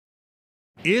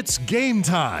It's game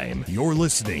time. You're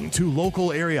listening to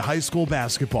local area high school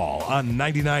basketball on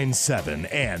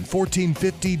 99.7 and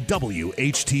 1450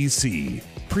 WHTC.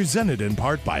 Presented in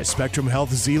part by Spectrum Health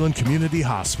Zeeland Community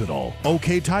Hospital,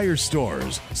 OK Tire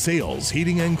Stores, Sales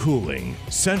Heating and Cooling,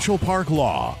 Central Park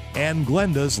Law, and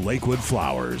Glenda's Lakewood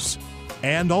Flowers.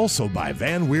 And also by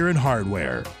Van Weeren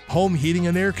Hardware, Home Heating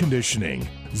and Air Conditioning,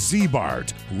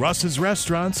 Z-Bart, Russ's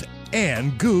Restaurants,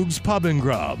 and Goob's Pub and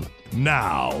Grub.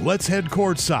 Now, let's head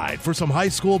courtside for some high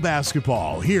school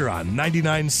basketball here on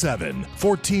 99.7,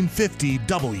 1450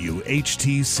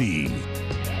 WHTC.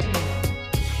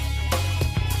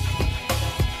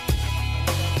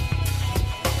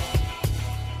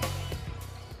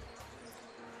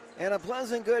 And a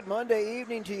pleasant good Monday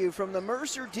evening to you from the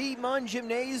Mercer D. Munn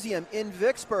Gymnasium in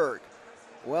Vicksburg.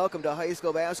 Welcome to high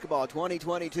school basketball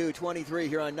 2022-23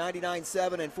 here on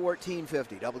 99.7 and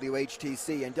 1450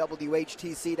 WHTC and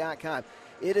WHTC.com.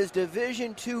 It is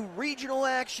Division II regional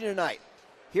action tonight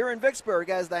here in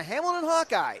Vicksburg as the Hamilton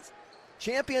Hawkeyes,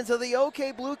 champions of the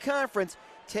OK Blue Conference,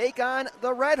 take on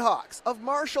the Red Hawks of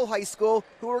Marshall High School,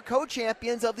 who are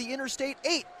co-champions of the Interstate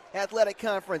 8 Athletic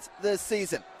Conference this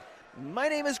season. My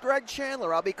name is Greg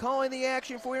Chandler. I'll be calling the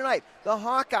action for you tonight. The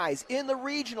Hawkeyes in the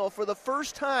regional for the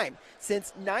first time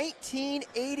since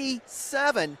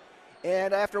 1987,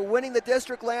 and after winning the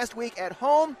district last week at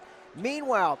home.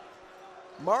 Meanwhile,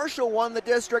 Marshall won the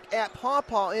district at Paw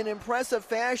Paw in impressive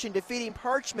fashion, defeating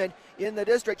Parchment in the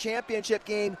district championship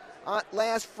game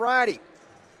last Friday.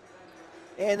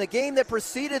 And the game that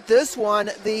preceded this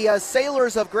one, the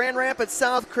Sailors of Grand Rapids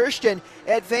South Christian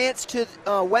advanced to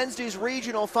Wednesday's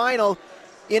regional final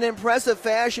in impressive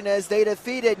fashion as they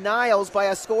defeated Niles by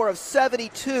a score of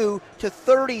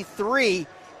 72-33.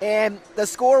 And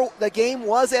the game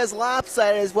was as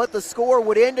lopsided as what the score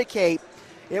would indicate.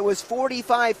 It was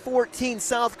 45-14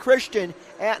 South Christian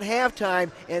at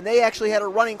halftime, and they actually had a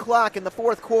running clock in the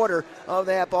fourth quarter of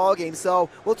that ball game. So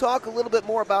we'll talk a little bit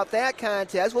more about that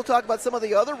contest. We'll talk about some of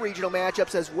the other regional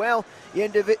matchups as well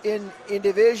in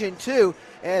Division II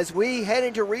as we head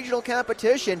into regional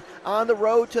competition on the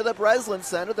road to the Breslin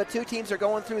Center. The two teams are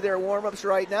going through their warm-ups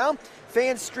right now.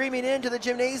 Fans streaming into the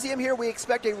gymnasium here. We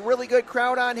expect a really good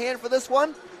crowd on hand for this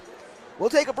one. We'll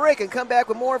take a break and come back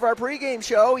with more of our pregame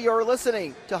show. You're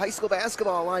listening to high school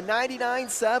basketball on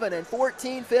 99.7 and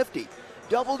 1450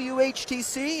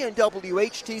 WHTC and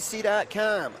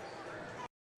WHTC.com.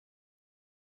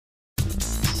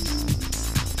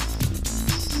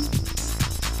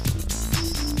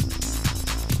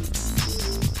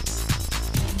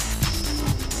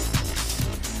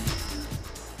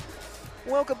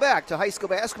 Welcome back to high school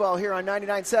basketball here on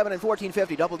 99.7 and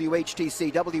 1450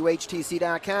 WHTC,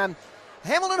 WHTC.com.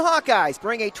 Hamilton Hawkeyes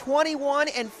bring a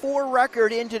 21-4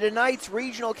 record into tonight's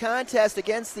regional contest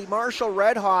against the Marshall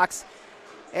Red Hawks.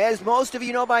 As most of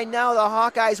you know by now, the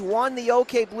Hawkeyes won the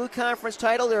OK Blue Conference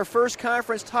title, their first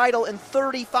conference title in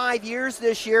 35 years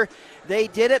this year. They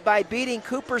did it by beating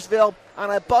Coopersville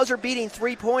on a buzzer-beating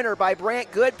three-pointer by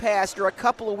Brant Goodpaster a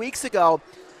couple of weeks ago.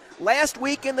 Last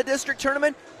week in the district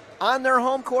tournament, on their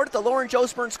home court at the Lauren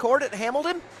Josephburns court at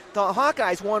Hamilton, the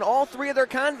Hawkeyes won all three of their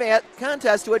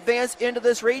contests to advance into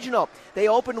this regional. They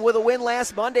opened with a win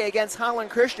last Monday against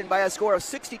Holland Christian by a score of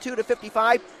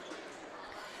 62-55.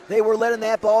 They were led in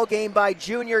that ball game by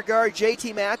junior guard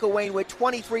J.T. McElwain with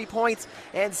 23 points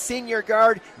and senior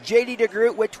guard J.D.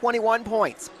 DeGroot with 21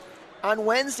 points. On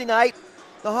Wednesday night,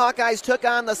 the Hawkeyes took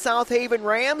on the South Haven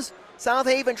Rams. South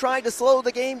Haven tried to slow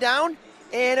the game down,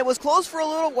 and it was close for a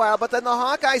little while, but then the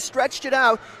Hawkeyes stretched it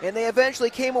out, and they eventually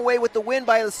came away with the win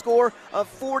by the score of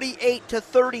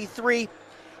 48-33.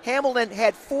 Hamilton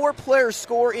had 4 players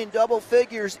score in double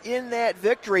figures in that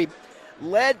victory,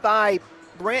 led by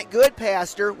Brant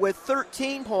Goodpaster with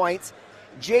 13 points.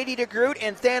 J.D. DeGroot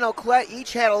and Thano Klett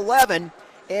each had 11,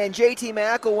 and J.T.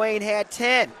 McElwain had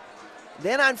 10.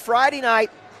 Then on Friday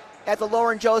night at the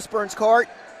Lauren Josephburns court,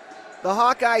 the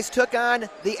Hawkeyes took on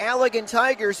the Allegan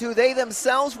Tigers, who they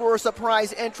themselves were a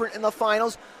surprise entrant in the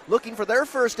finals, looking for their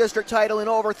first district title in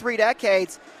over 3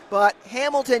 decades. But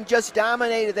Hamilton just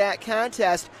dominated that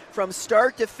contest from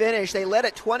start to finish. They led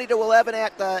at 20-11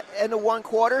 at the end of one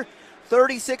quarter,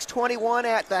 36-21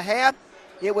 at the half.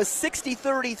 It was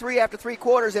 60-33 after 3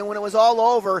 quarters, and when it was all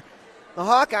over, the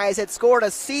Hawkeyes had scored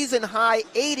a season-high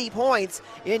 80 points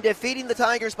in defeating the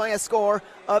Tigers by a score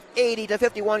of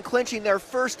 80-51, clinching their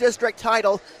first district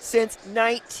title since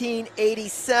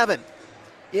 1987.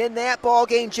 In that ball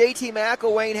game, J.T.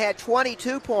 McElwain had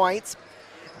 22 points.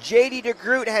 J.D.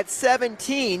 DeGroot had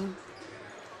 17.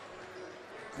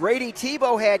 Brady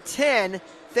Tebow had 10.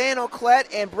 Thano Klett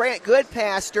and Brant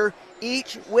Goodpaster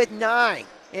each with 9.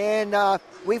 And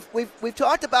we've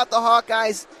talked about the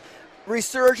Hawkeyes'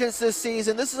 resurgence this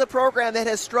season. This is a program that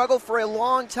has struggled for a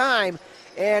long time,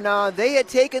 and they had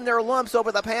taken their lumps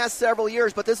over the past several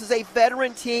years, but this is a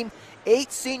veteran team,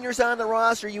 8 seniors on the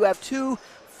roster. You have 2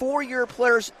 four-year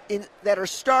players that are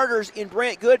starters in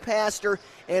Brant Goodpaster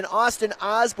and Austin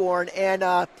Osborne,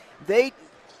 and they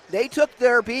took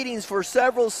their beatings for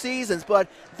several seasons, but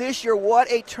this year,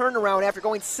 what a turnaround. After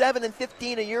going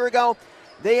 7-15 a year ago,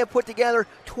 they have put together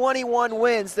 21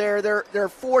 wins. Their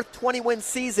 4th 20-win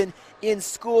season in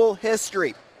school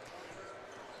history.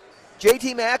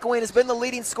 JT McElwain has been the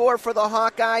leading scorer for the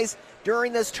Hawkeyes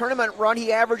during this tournament run.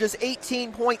 He averages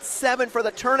 18.7 for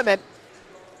the tournament,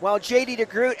 while J.D.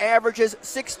 DeGroot averages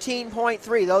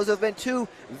 16.3. Those have been 2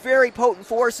 very potent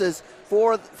forces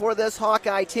for this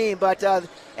Hawkeye team. But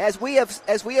as we have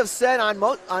said on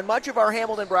much of our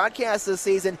Hamilton broadcast this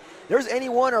season, there's any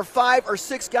 1 or 5 or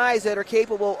 6 guys that are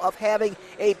capable of having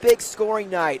a big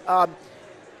scoring night.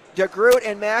 DeGroot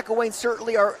and McElwain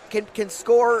certainly can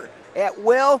score at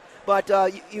will, but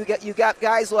you got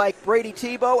guys like Brady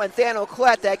Tebow and Thano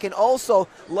Klett that can also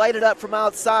light it up from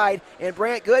outside. And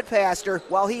Brant Goodpaster,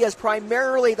 while he is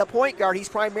primarily the point guard, he's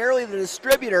primarily the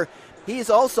distributor, he is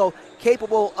also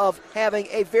capable of having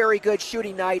a very good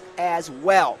shooting night as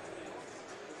well.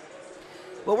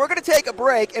 Well, we're going to take a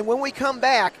break, and when we come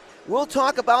back, we'll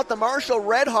talk about the Marshall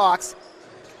Redhawks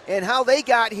and how they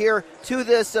got here to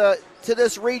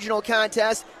this regional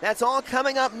contest. That's all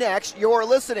coming up next. You're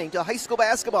listening to high school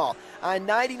basketball on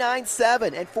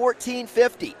 99.7 and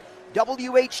 1450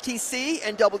 WHTC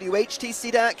and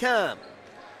WHTC.com.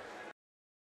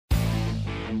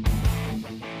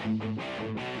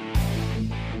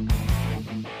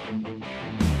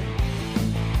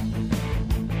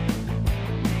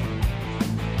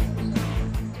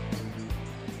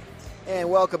 And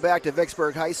welcome back to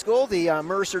Vicksburg High School, the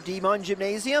Mercer D. Munn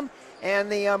Gymnasium, and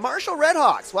the Marshall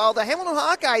Redhawks. While the Hamilton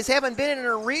Hawkeyes haven't been in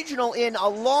a regional in a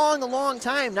long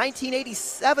time,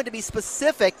 1987 to be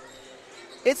specific,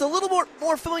 it's a little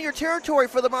more familiar territory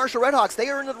for the Marshall Redhawks. They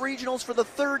are in the regionals for the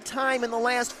 3rd time in the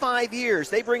last 5 years.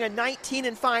 They bring a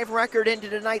 19-5 record into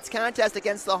tonight's contest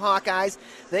against the Hawkeyes.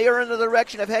 They are under the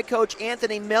direction of head coach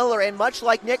Anthony Miller, and much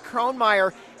like Nick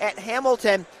Kronmeyer at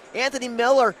Hamilton, Anthony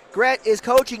Miller is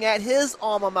coaching at his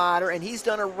alma mater, and he's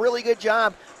done a really good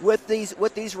job with these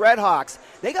Redhawks.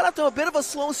 They got off to a bit of a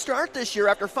slow start this year.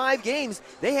 After 5 games,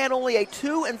 they had only a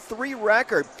 2-3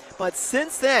 record. But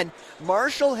since then,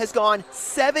 Marshall has gone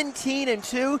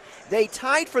 17-2. They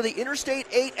tied for the Interstate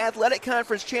 8 Athletic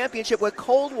Conference Championship with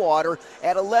Coldwater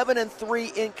at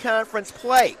 11-3 in conference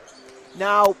play.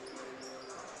 Now,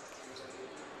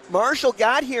 Marshall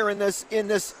got here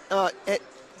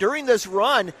during this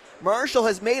run. Marshall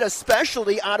has made a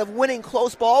specialty out of winning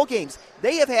close ball games.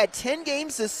 They have had 10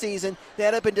 games this season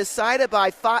that have been decided by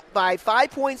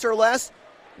 5 points or less.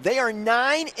 They are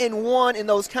 9-1 in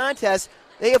those contests.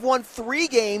 They have won 3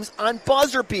 games on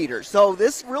buzzer beaters. So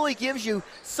this really gives you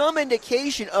some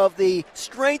indication of the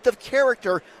strength of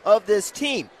character of this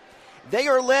team. They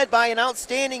are led by an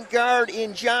outstanding guard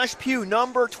in Josh Pugh,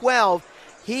 number 12.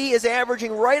 He is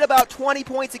averaging right about 20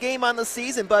 points a game on the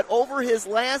season, but over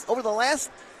the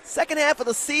last second half of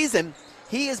the season,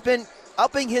 he has been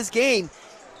upping his game.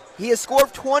 He has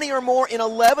scored 20 or more in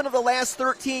 11 of the last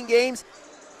 13 games.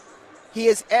 He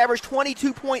has averaged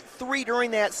 22.3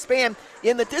 during that span.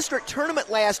 In the district tournament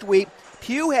last week,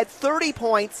 Pugh had 30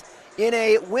 points in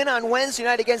a win on Wednesday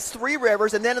night against Three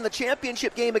Rivers, and then in the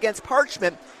championship game against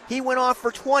Parchment, he went off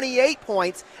for 28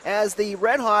 points as the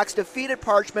Redhawks defeated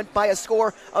Parchment by a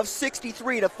score of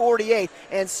 63-48.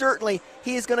 And certainly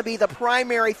he is going to be the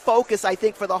primary focus, I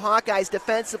think, for the Hawkeyes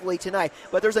defensively tonight.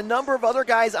 But there's a number of other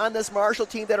guys on this Marshall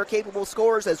team that are capable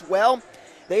scorers as well.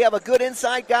 They have a good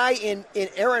inside guy in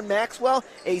Aaron Maxwell,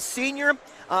 a senior.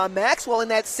 Maxwell in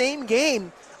that same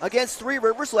game against Three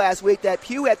Rivers last week that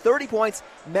Pugh had 30 points,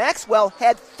 Maxwell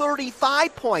had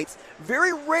 35 points.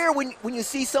 Very rare when you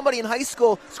see somebody in high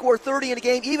school score 30 in a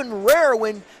game, even rarer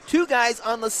when 2 guys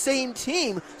on the same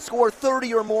team score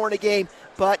 30 or more in a game.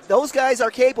 But those guys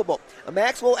are capable.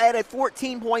 Maxwell added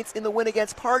 14 points in the win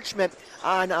against Parchment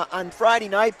on Friday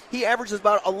night. He averages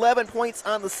about 11 points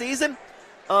on the season.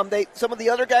 Some of the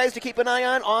other guys to keep an eye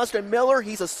on, Austin Miller,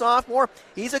 he's a sophomore.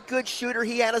 He's a good shooter.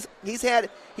 He had a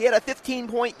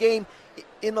 15-point game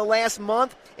in the last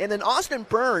month. And then Austin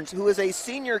Burns, who is a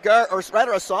senior guard, or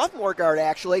rather a sophomore guard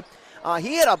actually,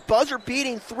 he had a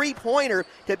buzzer-beating three-pointer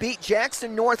to beat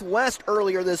Jackson Northwest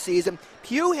earlier this season.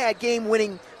 Pugh had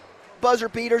game-winning buzzer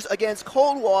beaters against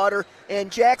Coldwater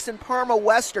and Jackson Parma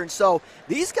Western. So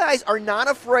these guys are not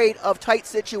afraid of tight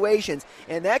situations,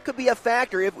 and that could be a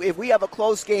factor if we have a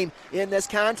close game in this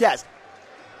contest.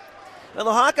 Now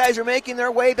the Hawkeyes are making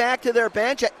their way back to their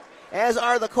bench, as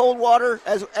are the Coldwater,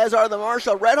 as are the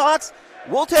Marshall Redhawks.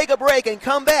 We'll take a break and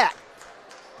come back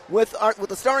with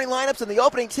the starting lineups and the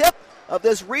opening tip of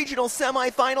this regional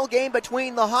semifinal game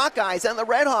between the Hawkeyes and the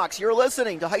Redhawks. You're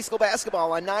listening to high school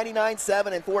basketball on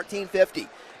 99.7 and 1450.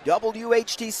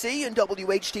 WHTC and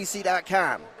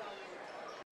WHTC.com.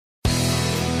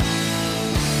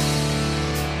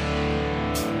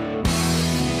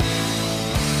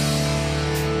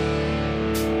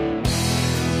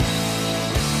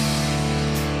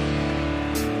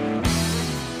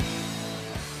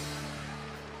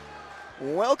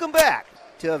 Welcome back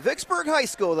to Vicksburg High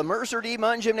School, the Mercer D.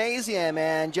 Munn Gymnasium,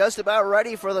 and just about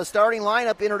ready for the starting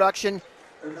lineup introduction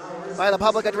by the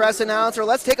public address announcer.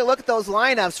 Let's take a look at those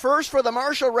lineups. First for the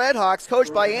Marshall Redhawks,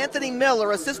 coached by Anthony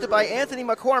Miller, assisted by Anthony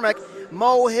McCormick,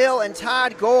 Mo Hill, and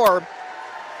Todd Gore.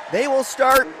 They will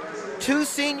start 2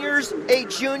 seniors, a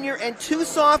junior, and 2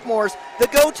 sophomores. The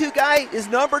go-to guy is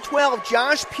number 12,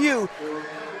 Josh Pugh.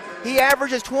 He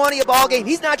averages 20 a ball game.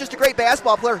 He's not just a great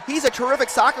basketball player, he's a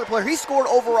terrific soccer player. He scored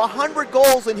over 100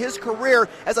 goals in his career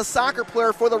as a soccer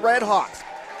player for the Redhawks.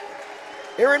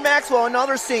 Aaron Maxwell,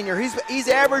 another senior. He's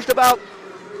averaged about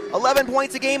 11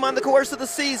 points a game on the course of the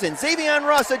season. Xavier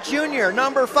Russ, a junior,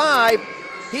 number 5.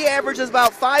 He averages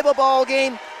about 5 a ball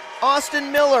game.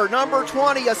 Austin Miller, number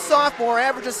 20, a sophomore,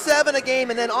 averages 7 a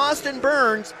game. And then Austin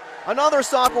Burns, another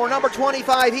sophomore, number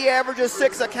 25. He averages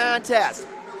 6 a contest.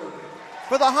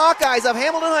 For the Hawkeyes of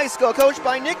Hamilton High School, coached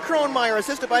by Nick Kronmeyer,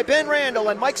 assisted by Ben Randall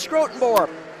and Mike Skrotenborg.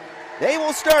 They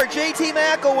will start JT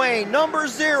McElwain, number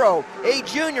 0, a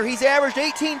junior. He's averaged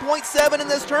 18.7 in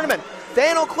this tournament.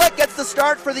 Thano Kleck gets the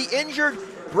start for the injured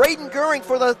Braden Goering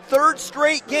for the 3rd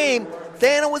straight game.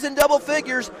 Thano was in double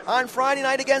figures on Friday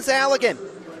night against Allegan.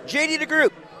 JD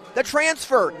DeGroot, the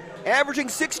transfer, averaging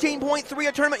 16.3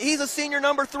 a tournament. He's a senior,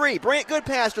 number 3. Brant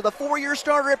Goodpaster, the 4-year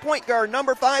starter at point guard,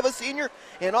 number 5, a senior.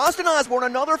 And Austin Osborne,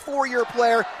 another 4-year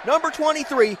player, number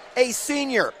 23, a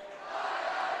senior.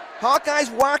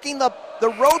 Hawkeyes rocking the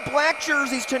road black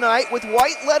jerseys tonight with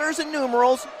white letters and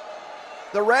numerals.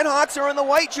 The Redhawks are in the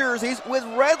white jerseys with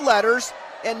red letters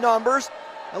and numbers,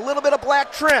 a little bit of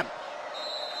black trim.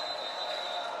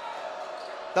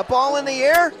 The ball in the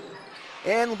air,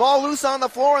 and the ball loose on the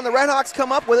floor, and the Redhawks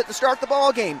come up with it to start the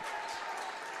ball game.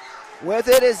 With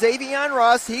it is Xavier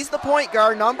Russ. He's the point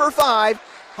guard, number 5.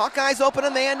 Hawkeyes open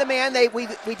a man-to-man.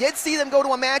 We did see them go to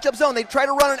a matchup zone. They try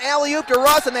to run an alley-oop to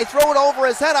Russ, and they throw it over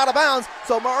his head out of bounds,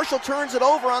 so Marshall turns it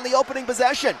over on the opening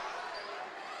possession.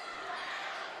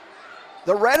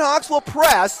 The Redhawks will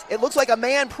press. It looks like a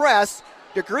man press.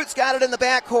 DeGroot's got it in the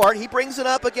backcourt. He brings it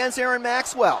up against Aaron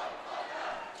Maxwell.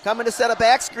 Coming to set a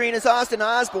back screen is Austin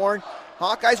Osborne.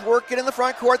 Hawkeyes work it in the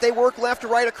front court. They work left to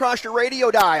right across your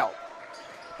radio dial.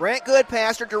 Brant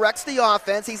Goodpaster directs the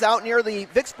offense. He's out near the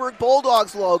Vicksburg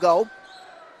Bulldogs logo.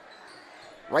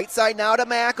 Right side now to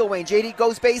McElwain. JD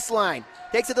goes baseline.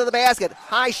 Takes it to the basket.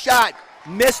 High shot.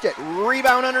 Missed it.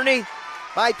 Rebound underneath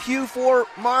by Pugh for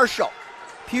Marshall.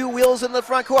 Pugh wheels in the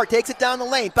front court. Takes it down the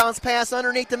lane. Bounce pass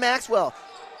underneath to Maxwell.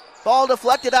 Ball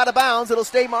deflected out of bounds. It'll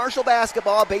stay Marshall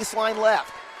basketball. Baseline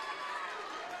left.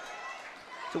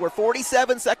 So we're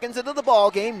 47 seconds into the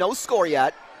ball game. No score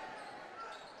yet.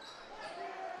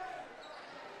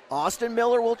 Austin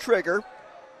Miller will trigger.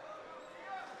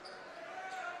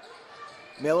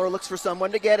 Miller looks for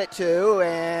someone to get it to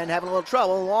and having a little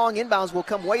trouble. Long inbounds will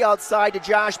come way outside to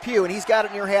Josh Pugh, and he's got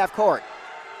it near half court.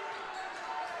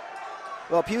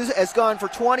 Well, Pugh has gone for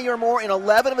 20 or more in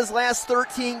 11 of his last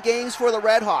 13 games for the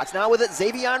Redhawks. Now with it,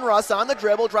 Xavier Russ on the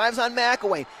dribble, drives on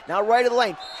McElwain. Now right of the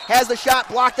lane. Has the shot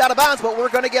blocked out of bounds, but we're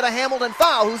going to get a Hamilton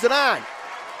foul. Who's it on?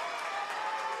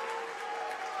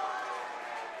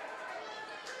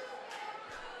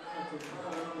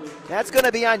 That's going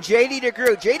to be on J.D.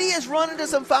 DeGroot. J.D. has run into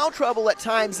some foul trouble at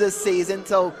times this season,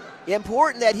 so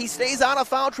important that he stays out of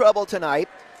foul trouble tonight.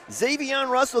 Xavier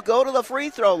Russ will go to the free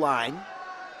throw line.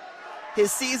 His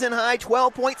season high,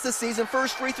 12 points this season.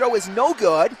 First free throw is no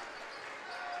good.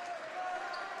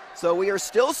 So we are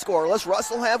still scoreless.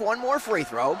 Russ will have one more free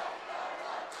throw.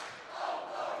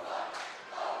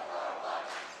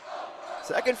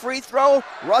 Second free throw.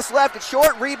 Russ left it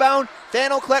short. Rebound.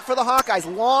 Thano Kleck for the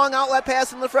Hawkeyes. Long outlet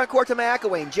pass in the front court to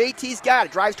McElwain. JT's got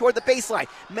it. Drives toward the baseline.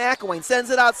 McElwain sends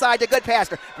it outside to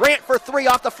Goodpaster. Brant for 3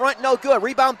 off the front. No good.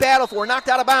 Rebound battle for. Knocked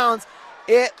out of bounds.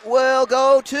 It will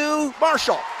go to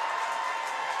Marshall.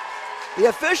 The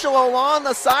official along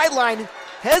the sideline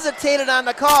hesitated on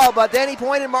the call, but then he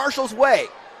pointed Marshall's way.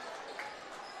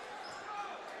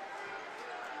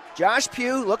 Josh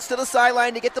Pugh looks to the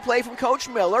sideline to get the play from Coach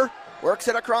Miller. Works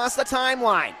it across the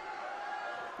timeline.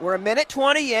 We're a minute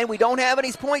 20 in. We don't have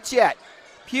any points yet.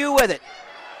 Pugh with it.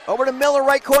 Over to Miller,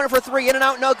 right corner for three. In and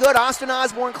out, no good. Austin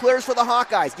Osborne clears for the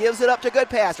Hawkeyes. Gives it up to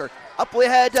Goodpaster. Up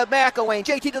ahead to McElwain.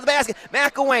 JT to the basket.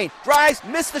 McElwain drives,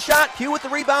 missed the shot. Pugh with the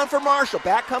rebound for Marshall.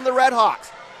 Back come the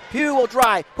Redhawks. Pugh will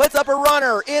drive, puts up a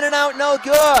runner. In and out, no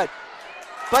good.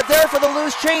 But there for the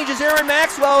loose change is Aaron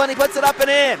Maxwell, and he puts it up and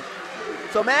in.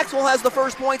 So Maxwell has the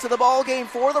first points of the ball game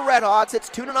for the Redhawks. It's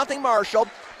 2-0 Marshall.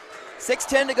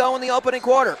 6:10 to go in the opening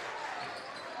quarter.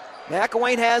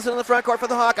 McElwain has it in the front court for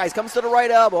the Hawkeyes. Comes to the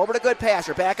right elbow. Over to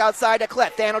Goodpaster. Back outside to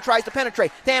Klett. Thano tries to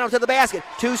penetrate. Thano to the basket.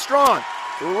 Too strong.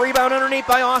 Rebound underneath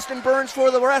by Austin Burns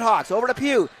for the Redhawks. Over to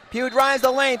Pugh. Pugh drives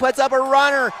the lane. Puts up a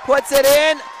runner. Puts it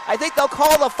in. I think they'll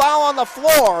call the foul on the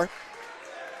floor.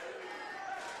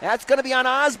 That's going to be on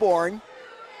Osborne.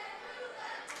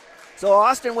 So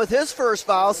Austin with his first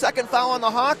foul. Second foul on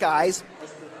the Hawkeyes.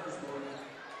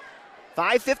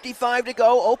 5:55 to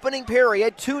go. Opening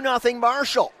period. 2-0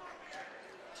 Marshall.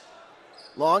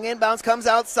 Long inbounds comes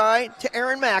outside to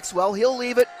Aaron Maxwell. He'll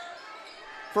leave it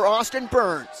for Austin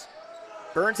Burns.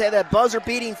 Burns had that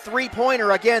buzzer-beating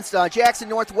three-pointer against Jackson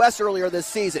Northwest earlier this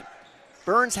season.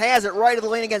 Burns has it right of the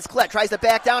lane against Klett. Tries to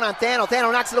back down on Thano.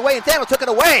 Thano knocks it away, and Thano took it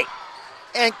away.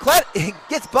 And Klett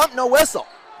gets bumped, no whistle.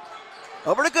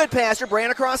 Over to Goodpaster.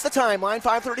 Brand across the timeline.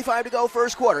 5:35 to go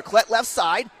first quarter. Klett left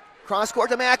side. Cross court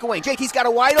to McElwain. JT's got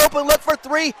a wide open look for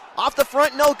three. Off the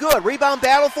front, no good. Rebound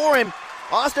battle for him.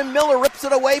 Austin Miller rips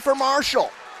it away for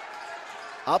Marshall.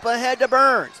 Up ahead to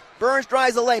Burns. Burns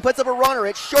drives the lane, puts up a runner.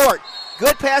 It's short.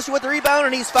 Goodpaster with the rebound,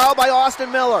 and he's fouled by Austin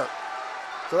Miller.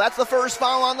 So that's the first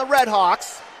foul on the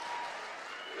Redhawks.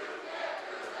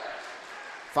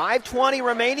 5:20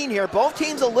 remaining here. Both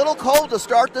teams a little cold to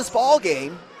start this ball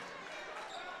game.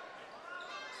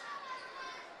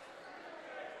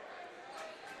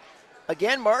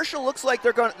 Again, Marshall looks like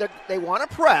they want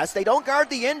to press. They don't guard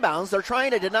the inbounds. They're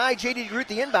trying to deny J.D. DeGroot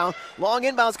the inbound. Long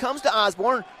inbounds comes to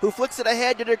Osborne, who flicks it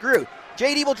ahead to DeGroot.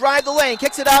 J.D. will drive the lane,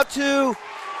 kicks it out, and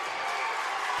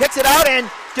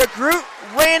DeGroot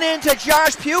ran into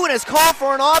Josh Pugh and is called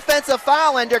for an offensive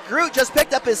foul, and DeGroot just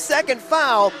picked up his second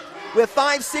foul with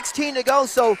 5:16 to go.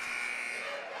 So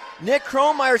Nick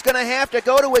Kromeyer is going to have to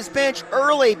go to his bench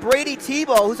early. Brady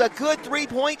Tebow, who's a good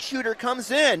three-point shooter, comes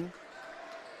in.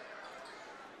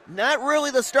 Not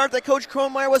really the start that Coach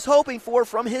Kromeyer was hoping for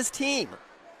from his team.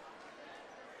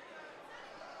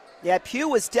 Yeah, Pugh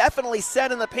was definitely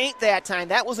set in the paint that time.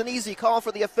 That was an easy call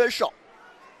for the official.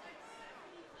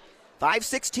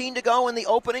 5:16 to go in the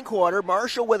opening quarter.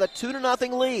 Marshall with a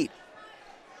 2-0 lead.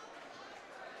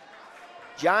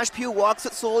 Josh Pugh walks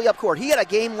it slowly up court. He had a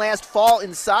game last fall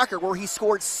in soccer where he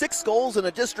scored 6 goals in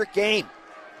a district game.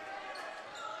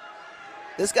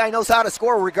 This guy knows how to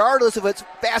score regardless if it's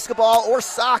basketball or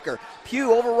soccer.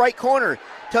 Pugh over right corner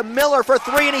to Miller for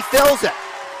three, and he fills it.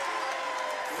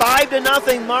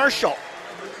 5-0 Marshall.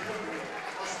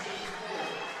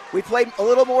 We played a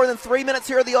little more than 3 minutes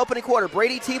here in the opening quarter.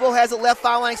 Brady Tebow has it left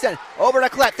foul line extended. Over to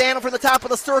Klett. Thano from the top of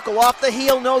the circle. Off the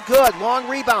heel, no good. Long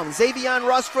rebound. Xavion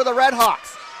Russ for the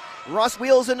Redhawks. Russ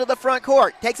wheels into the front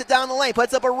court. Takes it down the lane.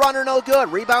 Puts up a runner, no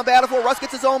good. Rebound battle for Russ,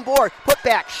 gets his own board. Put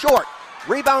back, short.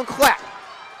 Rebound Klett.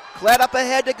 Klett up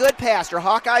ahead to Goodpaster.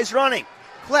 Hawkeyes running.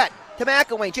 Klett to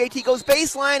McElwain. JT goes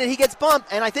baseline, and he gets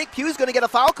bumped, and I think Pugh's going to get a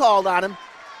foul called on him.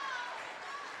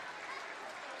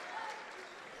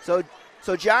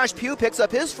 So Josh Pugh picks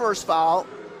up his first foul.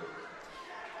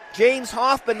 James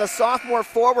Hoffman, the sophomore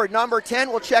forward, number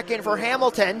 10, will check in for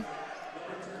Hamilton.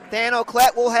 Thano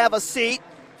Klett will have a seat.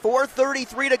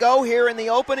 4:33 to go here in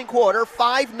the opening quarter.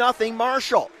 5-0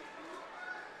 Marshall.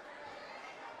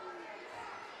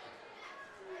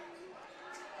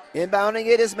 Inbounding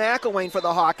it is McElwain for the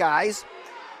Hawkeyes.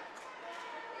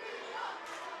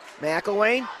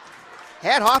 McElwain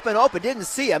had Hoffman open, didn't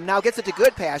see him. Now gets it to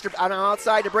Goodpaster on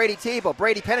outside to Brady Tebow.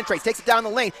 Brady penetrates, takes it down the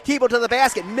lane. Tebow to the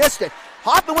basket, missed it.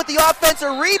 Hoffman with the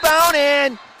offensive rebound,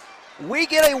 and we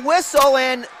get a whistle,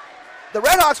 and the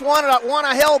Redhawks want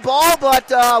a hell ball, but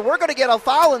we're going to get a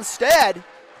foul instead.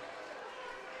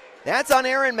 That's on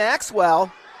Aaron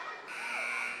Maxwell.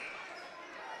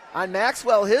 On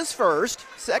Maxwell, his first.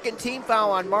 Second team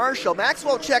foul on Marshall.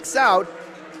 Maxwell checks out.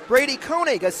 Brady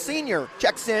Koenig, a senior,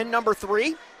 checks in, number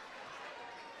 3.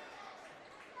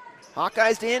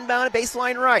 Hawkeyes to inbound at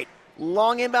baseline right.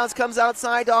 Long inbounds comes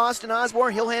outside to Austin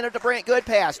Osborne. He'll hand it to Brant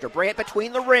Goodpaster. Brant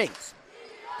between the rings.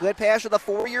 Goodpaster, the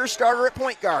 4-year starter at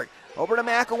point guard. Over to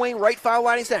McElwain, right foul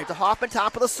line center. To Hoffman,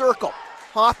 top of the circle.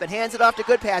 Hoffman hands it off to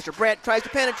Goodpaster. Brant tries to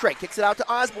penetrate. Kicks it out to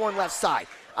Osborne left side.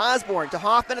 Osborne to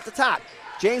Hoffman at the top.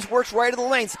 James works right of the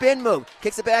lane. Spin move.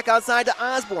 Kicks it back outside to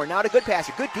Osborne. Now to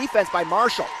Goodpaster. Good defense by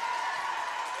Marshall.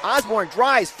 Osborne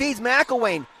drives, feeds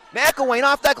McElwain. McElwain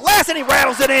off the glass, and he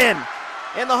rattles it in.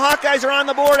 And the Hawkeyes are on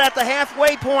the board at the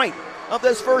halfway point of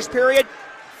this first period.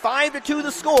 5-2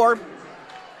 the score.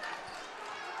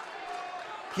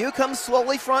 Pugh comes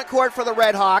slowly front court for the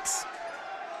Red Hawks.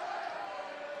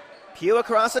 Pugh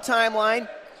across the timeline.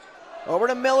 Over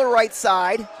to Miller right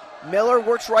side. Miller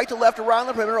works right to left around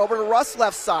the perimeter. Over to Russ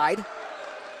left side.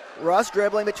 Russ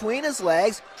dribbling between his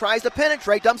legs. Tries to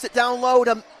penetrate. Dumps it down low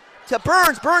to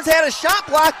Burns. Burns had a shot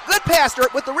block. Good pass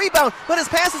with the rebound. But his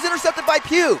pass is intercepted by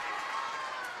Pugh.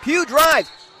 Pugh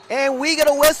drives. And we get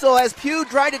a whistle as Pugh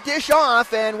tried to dish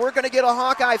off. And we're going to get a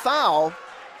Hawkeye foul.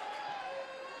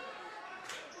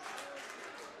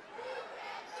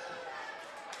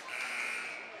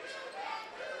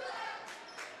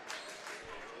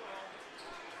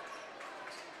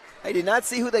 I did not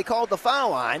see who they called the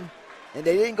foul on, and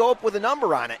they didn't go up with a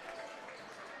number on it.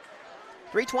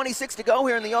 3:26 to go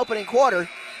here in the opening quarter,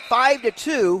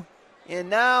 5-2, and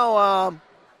now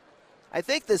I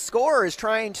think the scorer is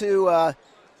trying to, I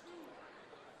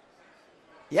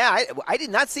did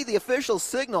not see the official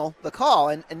signal the call,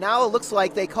 and now it looks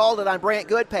like they called it on Brant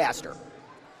Goodpaster.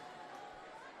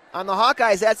 On the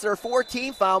Hawkeyes, that's their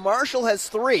 14th foul. Marshall has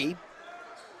 3.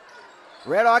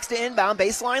 Redhawks to inbound,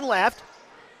 baseline left.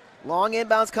 Long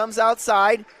inbounds comes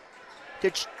outside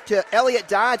to Elliot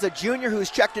Dodds, a junior who's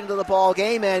checked into the ball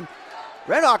game, and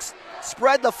Redhawks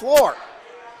spread the floor.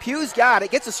 Pugh's got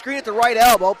it, gets a screen at the right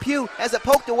elbow. Pugh has it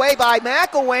poked away by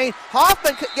McElwain.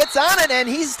 Hoffman gets on it, and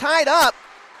he's tied up.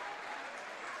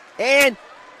 And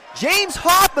James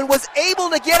Hoffman was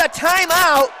able to get a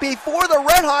timeout before the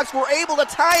Redhawks were able to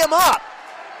tie him up.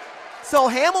 So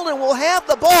Hamilton will have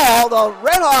the ball. The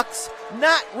Redhawks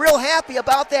not real happy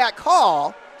about that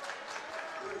call.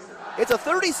 It's a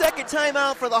 30-second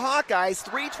timeout for the Hawkeyes.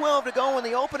 3:12 to go in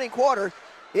the opening quarter.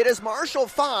 It is Marshall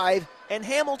 5 and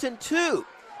Hamilton 2.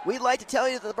 We'd like to tell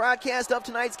you that the broadcast of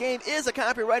tonight's game is a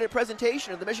copyrighted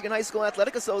presentation of the Michigan High School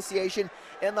Athletic Association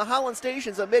and the Holland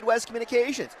stations of Midwest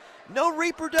Communications. No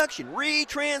reproduction,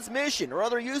 retransmission, or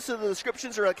other use of the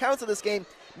descriptions or accounts of this game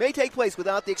may take place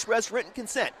without the express written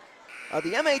consent of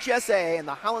the MHSAA and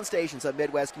the Holland stations of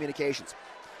Midwest Communications.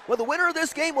 Well, the winner of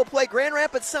this game will play Grand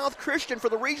Rapids South Christian for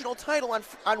the regional title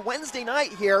on Wednesday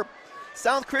night here.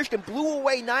 South Christian blew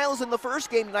away Niles in the first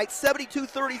game tonight,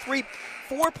 72-33.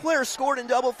 4 players scored in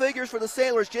double figures for the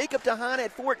Sailors. Jacob DeHaan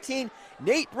had 14,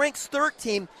 Nate Brinks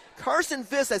 13. Carson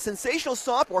Viss, a sensational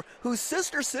sophomore whose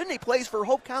sister Sydney plays for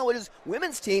Hope College's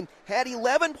women's team, had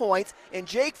 11 points, and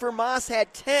Jake Vermoss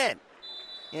had 10.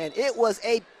 And it was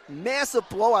a massive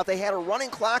blowout. They had a running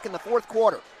clock in the fourth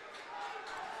quarter.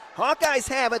 Hawkeyes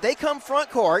have it. They come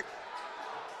front court.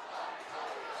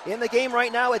 In the game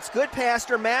right now, it's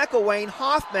Goodpaster, McElwain,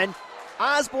 Hoffman,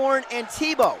 Osborne, and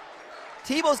Tebow.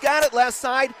 Tebow's got it left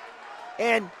side,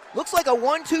 and looks like a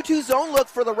 1-2-2 zone look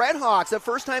for the Redhawks. The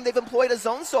first time they've employed a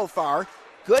zone so far.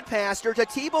 Goodpaster to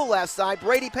Tebow left side.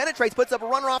 Brady penetrates, puts up a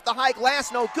runner off the high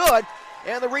glass, no good.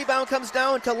 And the rebound comes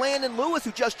down to Landon Lewis,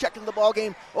 who just checked into the ball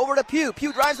game. Over to Pugh.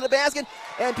 Pugh drives to the basket,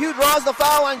 and Pugh draws the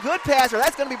foul on Goodpaster.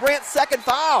 That's going to be Brant's second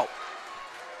foul.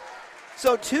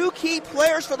 So 2 key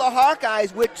players for the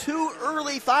Hawkeyes with 2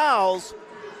 early fouls.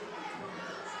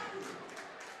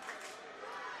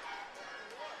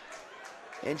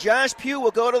 And Josh Pugh will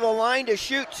go to the line to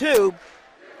shoot 2,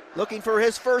 looking for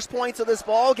his first points of this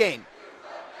ball game.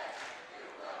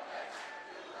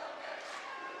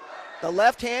 The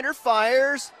left-hander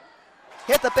fires,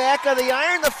 hit the back of the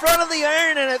iron, the front of the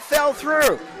iron, and it fell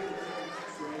through.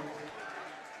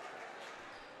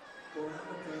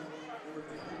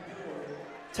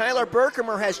 Tyler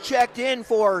Berkemer has checked in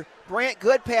for Brant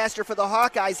Goodpaster for the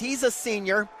Hawkeyes. He's a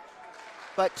senior,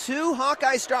 but 2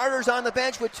 Hawkeye starters on the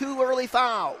bench with 2 early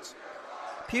fouls.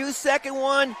 Pugh's second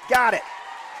one, got it.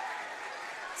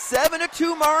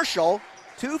 7-2 Marshall,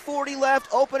 2:40 left,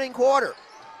 opening quarter.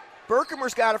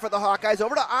 Berkemer's got it for the Hawkeyes.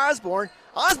 Over to Osborne.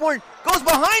 Osborne goes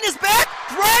behind his back,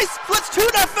 drives, flips 2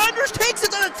 defenders, takes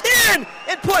it to the 10,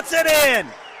 and puts it in.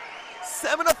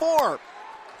 7-4,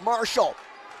 Marshall.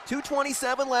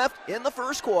 2:27 left in the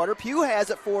first quarter. Pugh has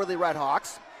it for the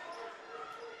Redhawks.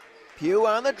 Pugh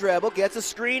on the dribble, gets a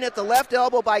screen at the left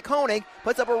elbow by Koenig,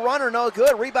 puts up a runner, no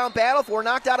good. Rebound battle for,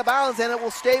 knocked out of bounds, and it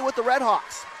will stay with the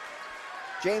Redhawks.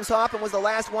 James Hoffman was the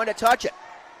last one to touch it.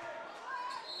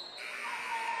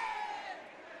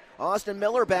 Austin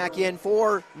Miller back in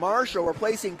for Marshall,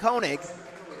 replacing Koenig.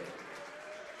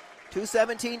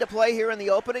 2:17 to play here in the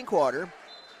opening quarter.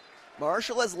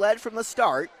 Marshall has led from the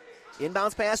start.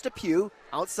 Inbounds pass to Pugh,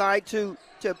 outside to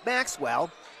Maxwell.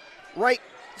 Right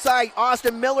side,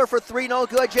 Austin Miller for 3, no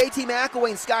good. JT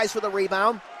McElwain skies for the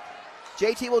rebound.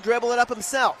 JT will dribble it up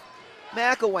himself.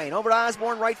 McElwain over to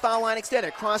Osborne, right foul line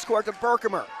extended. Cross court to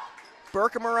Berkemer.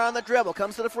 Berkemer on the dribble,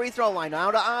 comes to the free throw line. Now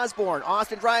to Osborne.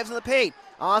 Austin drives in the paint.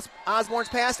 Osborne's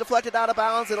pass deflected out of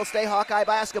bounds. It'll stay Hawkeye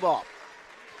basketball.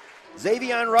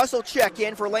 Xavier Russell check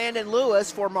in for Landon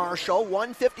Lewis for Marshall.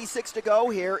 1:56 to go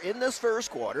here in this first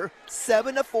quarter.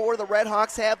 7-4, the Red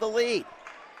Hawks have the lead.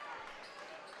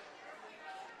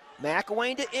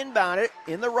 McElwain to inbound it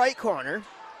in the right corner.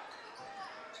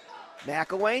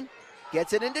 McElwain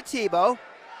gets it into Tebow.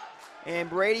 And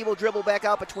Brady will dribble back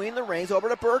out between the rings over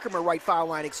to Berkemer, right foul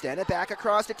line extended. Back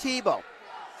across to Tebow.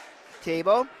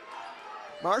 Tebow.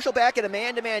 Marshall back at a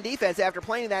man-to-man defense after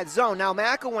playing that zone. Now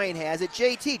McElwain has it.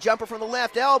 JT, jumper from the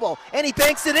left elbow, and he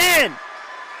banks it in.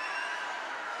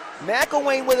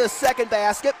 McElwain with his second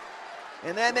basket,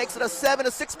 and that makes it a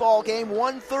 7-6 ball game.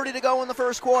 1:30 to go in the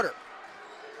first quarter.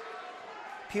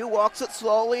 Pugh walks it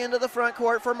slowly into the front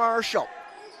court for Marshall.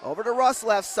 Over to Russ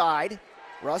left side.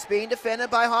 Russ being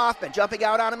defended by Hoffman. Jumping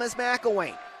out on him is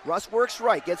McElwain. Russ works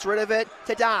right, gets rid of it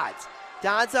to Dodds.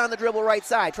 Dodds on the dribble right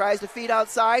side, tries to feed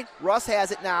outside. Russ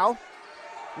has it now.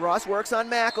 Russ works on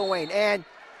McElwain, and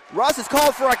Russ is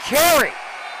called for a carry.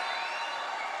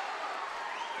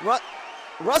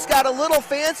 Russ got a little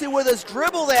fancy with his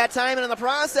dribble that time, and in the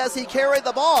process, he carried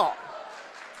the ball.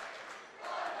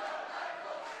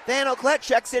 Van O'Klett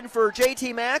checks in for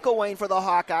JT McElwain for the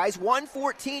Hawkeyes.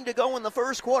 1:14 to go in the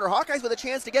first quarter. Hawkeyes with a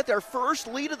chance to get their first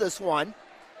lead of this one.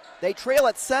 They trail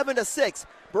at 7-6.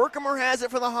 Berkemer has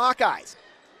it for the Hawkeyes.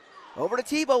 Over to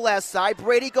Tebow left side.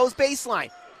 Brady goes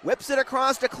baseline. Whips it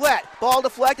across to Klett. Ball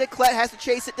deflected. Klett has to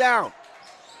chase it down.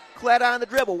 Klett on the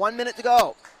dribble. 1 minute to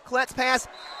go. Klett's pass.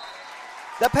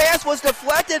 The pass was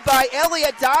deflected by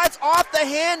Elliott Dodds off the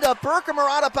hand of Berkemer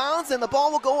out of bounds, and the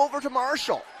ball will go over to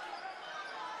Marshall.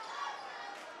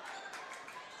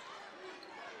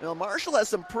 Well, Marshall has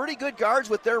some pretty good guards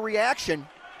with their reaction,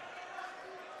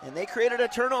 and they created a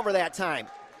turnover that time.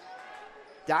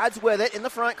 Dodds with it in the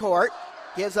front court.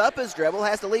 Gives up his dribble,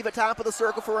 has to leave it top of the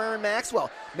circle for Aaron Maxwell.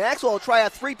 Maxwell will try a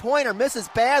three-pointer, misses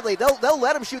badly. They'll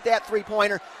let him shoot that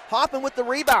three-pointer. Hoffman with the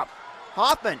rebound.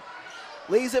 Hoffman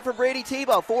leaves it for Brady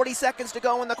Tebow. 40 seconds to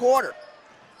go in the quarter.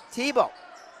 Tebow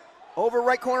over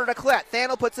right corner to Klett.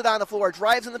 Thano puts it on the floor,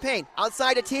 drives in the paint.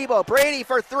 Outside to Tebow. Brady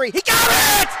for three. He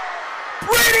got it!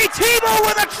 Brady Tebow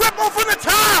with a triple from the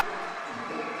top.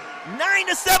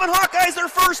 9-7, Hawkeyes their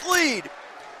first lead.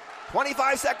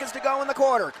 25 seconds to go in the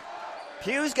quarter.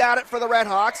 Pugh's got it for the Red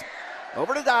Hawks.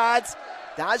 Over to Dodds.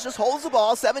 Dodds just holds the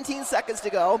ball. 17 seconds to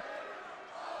go.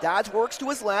 Dodds works to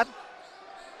his left.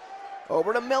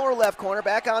 Over to Miller left corner.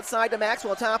 Back outside to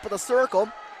Maxwell, top of the circle.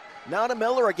 Now to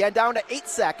Miller again, down to 8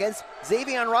 seconds.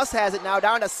 Xavier Russ has it now,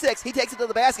 down to 6. He takes it to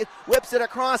the basket, whips it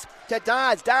across to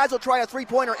Dodds. Dodds will try a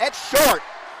three-pointer. It's short.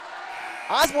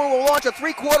 Osborne will launch a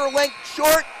three-quarter length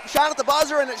short. Shot at the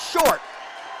buzzer, and it's short.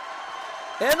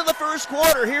 End of the first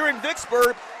quarter here in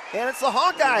Vicksburg, and it's the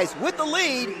Hawkeyes with the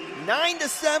lead,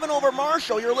 9-7 over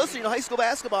Marshall. You're listening to high school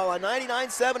basketball on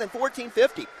 99.7 and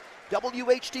 1450,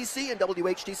 WHTC and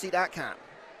WHTC.com.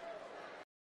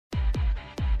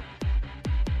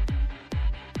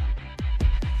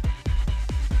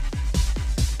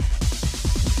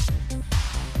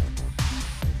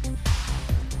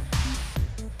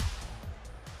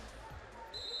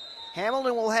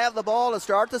 Hamilton will have the ball to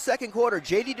start the second quarter.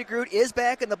 J.D. DeGroot is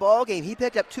back in the ball game. He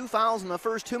picked up 2 fouls in the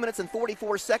first 2 minutes and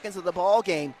 44 seconds of the ball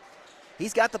game.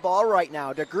 He's got the ball right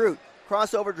now. DeGroot,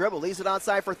 crossover dribble, leaves it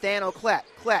outside for Thano Klett.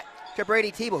 Klett to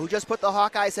Brady Tebow, who just put the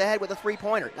Hawkeyes ahead with a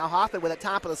three-pointer. Now Hoffman with the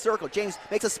top of the circle. James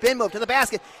makes a spin move to the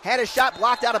basket, had his shot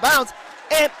blocked out of bounds,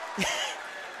 and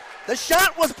the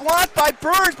shot was blocked by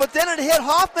Burns, but then it hit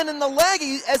Hoffman in the leg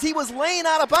as he was laying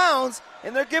out of bounds,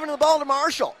 and they're giving the ball to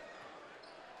Marshall.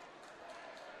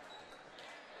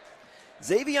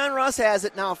 Xavier Russ has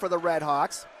it now for the Red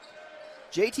Hawks.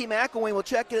 JT McElwain will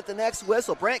check it at the next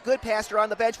whistle. Brant Goodpaster on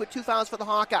the bench with 2 fouls for the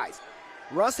Hawkeyes.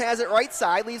 Russ has it right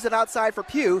side, leaves it outside for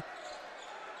Pugh.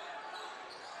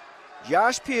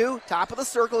 Josh Pugh, top of the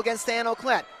circle against Thano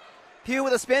Klett. Pugh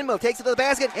with a spin move, takes it to the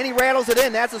basket, and he rattles it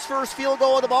in. That's his first field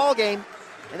goal of the ball game,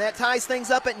 and that ties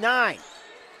things up at 9.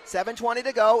 7:20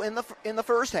 to go in the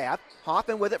first half.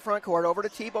 Hoffman with it front court, over to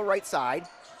Tebow right side.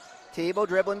 Tebow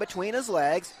dribbling between his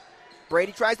legs.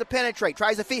 Brady tries to penetrate,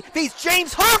 tries to feed, feeds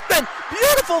James Hoffman.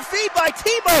 Beautiful feed by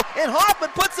Tebow, and Hoffman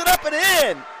puts it up and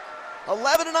in.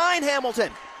 11-9 Hamilton.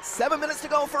 7 minutes to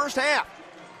go first half.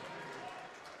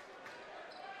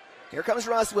 Here comes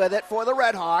Russ with it for the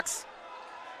Red Hawks.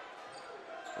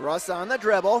 Russ on the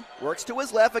dribble, works to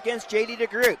his left against J.D.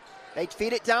 DeGroot. They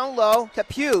feed it down low to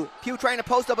Pugh. Pugh trying to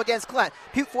post up against Klett.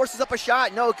 Pugh forces up a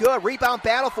shot, no good. Rebound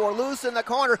battle for loose in the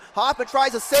corner. Hoffman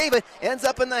tries to save it, ends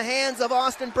up in the hands of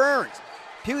Austin Burns.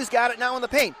 Pugh's got it now in the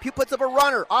paint. Pugh puts up a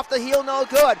runner, off the heel, no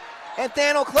good. And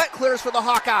Thano Klett clears for the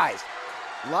Hawkeyes.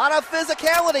 A lot of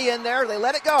physicality in there, they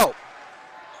let it go.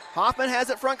 Hoffman has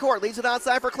it front court, leaves it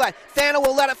outside for Klett. Thano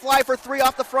will let it fly for three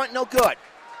off the front, no good.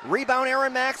 Rebound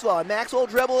Aaron Maxwell, and Maxwell will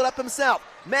dribble it up himself.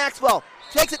 Maxwell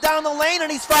takes it down the lane,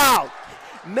 and he's fouled.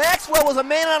 Maxwell was a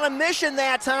man on a mission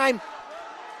that time,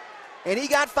 and he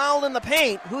got fouled in the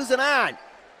paint. Who's it on?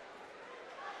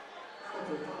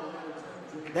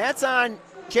 That's on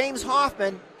James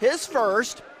Hoffman, his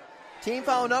first. Team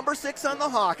foul number 6 on the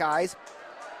Hawkeyes.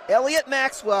 Aaron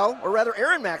Maxwell,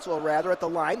 at the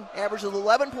line, averages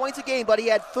 11 points a game, but he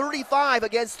had 35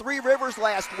 against Three Rivers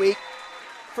last week.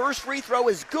 First free throw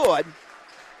is good.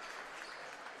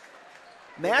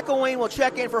 McElwain will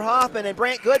check in for Hoffman, and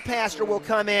Brant Goodpaster will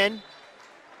come in,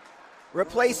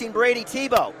 replacing Brady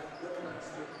Tebow.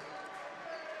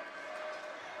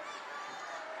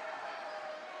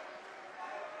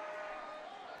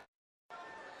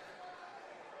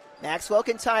 Maxwell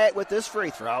can tie it with this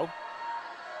free throw.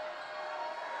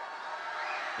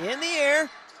 In the air.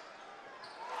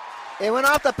 It went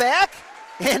off the back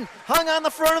and hung on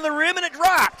the front of the rim, and it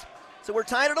dropped. So we're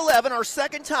tied at 11, our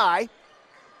second tie.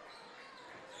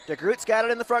 DeGroot's got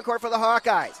it in the front court for the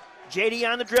Hawkeyes. JD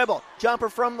on the dribble. Jumper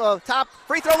from the top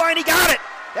free throw line. He got it.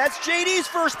 That's JD's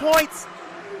first points.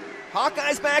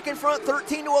 Hawkeyes back in front,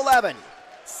 13-11.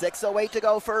 6:08 to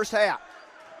go first half.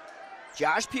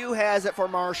 Josh Pugh has it for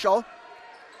Marshall.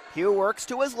 Pugh works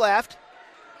to his left.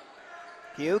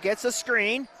 Pugh gets a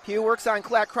screen. Pugh works on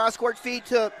Klett. Cross-court feed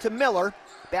to Miller.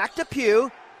 Back to Pugh.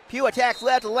 Pugh attacks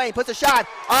left of the lane. Puts a shot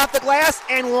off the glass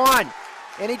and one.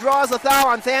 And he draws a foul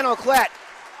on Thano Klett.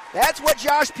 That's what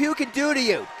Josh Pugh can do to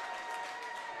you.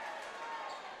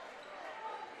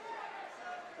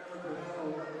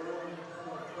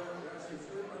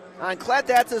 On Klett,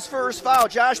 that's his first foul.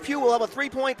 Josh Pugh will have a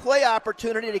three-point play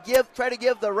opportunity to try to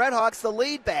give the Redhawks the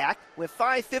lead back with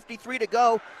 5:53 to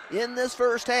go in this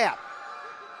first half.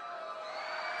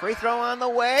 Free throw on the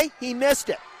way. He missed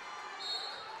it.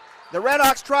 The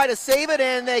Redhawks try to save it,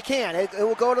 and they can't. It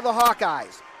will go to the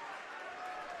Hawkeyes.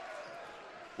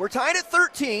 We're tied at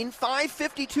 13,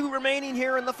 5:52 remaining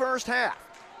here in the first half.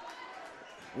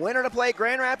 Winner to play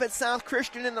Grand Rapids South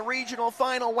Christian in the regional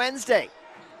final Wednesday.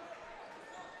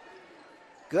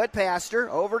 Goodpaster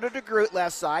over to DeGroot,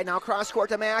 left side. Now cross court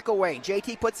to McElwain.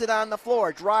 JT puts it on the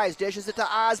floor, drives, dishes it to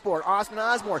Osborne. Austin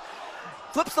Osborne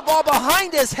flips the ball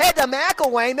behind his head to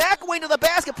McElwain. McElwain to the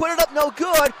basket, put it up, no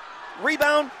good.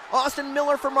 Rebound, Austin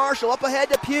Miller for Marshall. Up ahead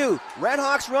to Pugh.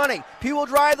 Redhawks running. Pugh will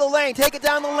drive the lane, take it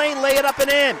down the lane, lay it up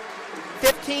and in.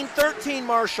 15-13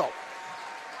 Marshall.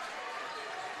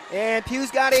 And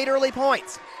Pugh's got 8 early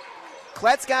points.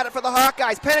 Klett's got it for the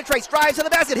Hawkeyes. Penetrates, drives to the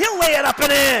basket. He'll lay it up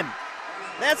and in.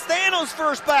 That's Thano's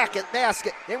first basket.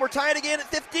 And we're tied again at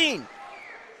 15.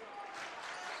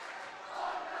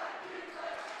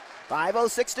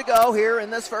 5:06 to go here in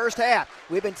this first half.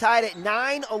 We've been tied at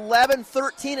 9, 11,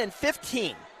 13, and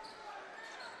 15.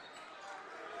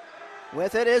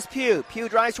 With it is Pugh. Pugh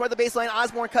drives toward the baseline.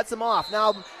 Osborne cuts him off.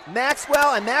 Now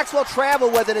Maxwell travel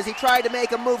with it as he tried to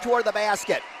make a move toward the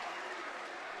basket.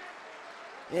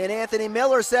 And Anthony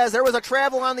Miller says there was a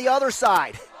travel on the other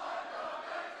side.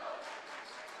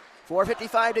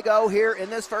 4:55 to go here in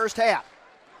this first half.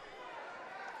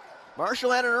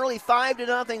 Marshall had an early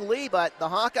 5-0 lead, but the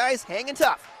Hawkeyes hanging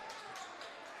tough.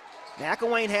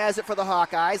 McElwain has it for the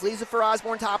Hawkeyes, leaves it for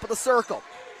Osborne, top of the circle.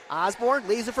 Osborne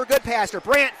leaves it for Goodpaster.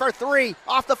 Brant for three,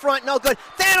 off the front, no good.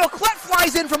 Thano Klett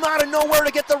flies in from out of nowhere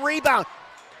to get the rebound.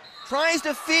 Tries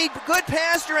to feed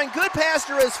Goodpaster, and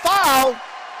Goodpaster is fouled.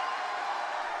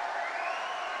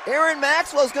 Aaron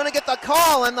Maxwell is going to get the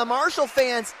call, and the Marshall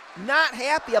fans not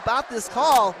happy about this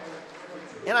call.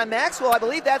 And on Maxwell, I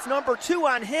believe that's number 2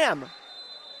 on him.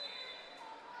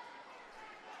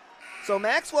 So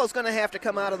Maxwell's going to have to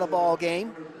come out of the ball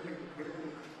game.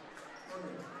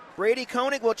 Brady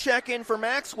Koenig will check in for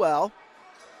Maxwell.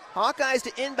 Hawkeyes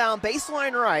to inbound,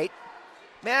 baseline right.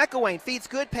 McElwain feeds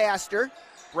Goodpaster.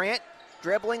 Brant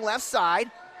dribbling left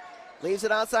side. Leaves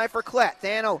it outside for Klett.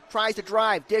 Thano tries to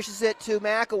drive, dishes it to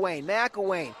McElwain.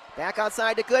 McElwain back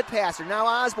outside to Goodpaster. Now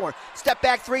Osborne. Step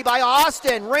back three by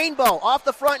Austin. Rainbow off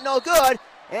the front, no good.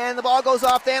 And the ball goes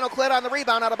off. Thano Klett on the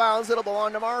rebound, out of bounds. It'll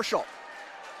belong to Marshall.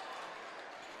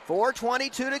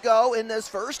 4:22 to go in this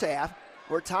first half.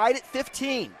 We're tied at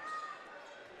 15.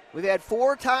 We've had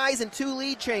 4 ties and 2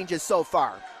 lead changes so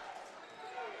far.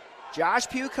 Josh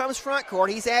Pugh comes front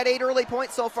court. He's had 8 early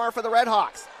points so far for the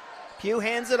Redhawks. Pugh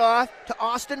hands it off to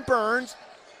Austin Burns.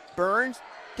 Burns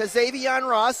to Xavier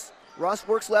Russ. Russ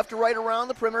works left to right around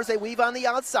the perimeter as they weave on the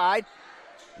outside.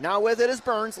 Now with it is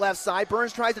Burns, left side.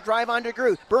 Burns tries to drive on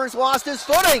DeGroot. Burns lost his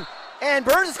footing, and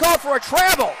Burns is called for a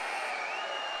travel.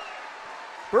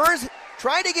 Burns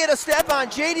tried to get a step on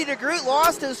J.D. DeGroot,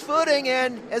 lost his footing,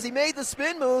 and as he made the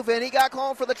spin move, and he got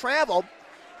called for the travel.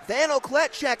 Van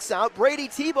Oclet checks out. Brady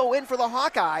Tebow in for the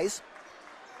Hawkeyes.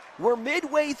 We're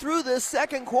midway through this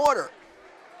second quarter.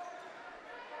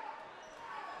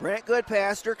 Brant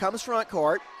Goodpaster comes front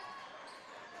court.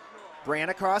 Brant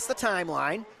across the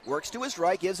timeline. Works to his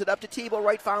right, gives it up to Tebow,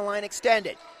 right foul line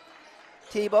extended.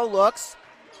 Tebow looks,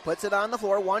 puts it on the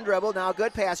floor, one dribble. Now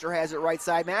Goodpaster has it right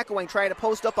side. McElwain trying to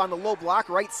post up on the low block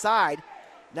right side.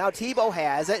 Now Tebow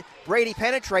has it. Brady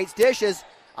penetrates, dishes.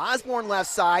 Osborne left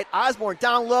side. Osborne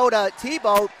down low to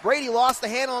Tebow. Brady lost the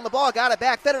handle on the ball, got it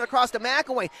back, fed it across to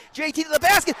McElwain. JT to the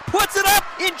basket, puts it up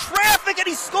in traffic, and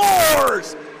he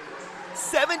scores!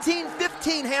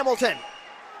 17-15 Hamilton.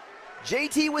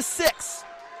 JT with 6.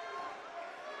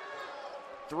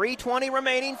 3:20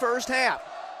 remaining first half.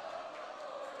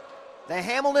 The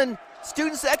Hamilton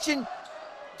student section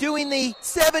doing the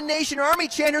Seven Nation Army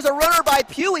chant. There's a runner by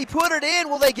Pugh. He put it in.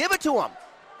 Will they give it to him?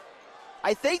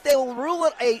 I think they will rule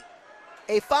it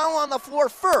a foul on the floor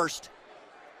first.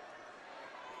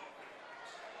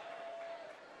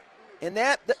 And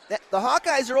the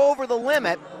Hawkeyes are over the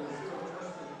limit.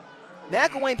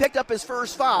 McElwain picked up his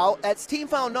first foul. That's team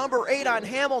foul number 8 on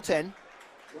Hamilton.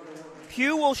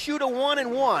 Pugh will shoot a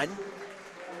 1-and-1.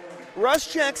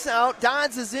 Russ checks out.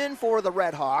 Dodds is in for the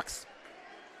Red Hawks.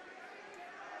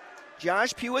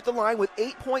 Josh Pugh at the line with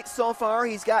 8 points so far.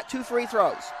 He's got 2 free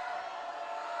throws.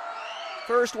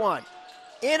 First one.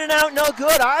 In and out, no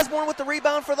good. Osborne with the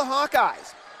rebound for the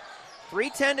Hawkeyes.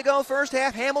 3:10 to go first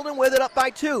half. Hamilton with it up by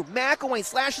 2. McElwain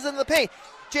slashes into the paint.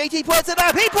 JT puts it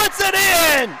up. He puts it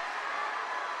in!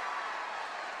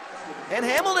 And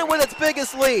Hamilton with its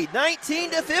biggest lead,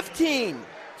 19-15.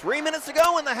 3 minutes to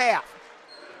go in the half.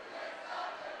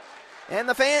 And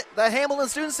the Hamilton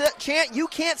students chant, you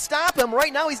can't stop him.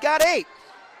 Right now he's got 8.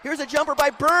 Here's a jumper by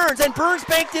Burns, and Burns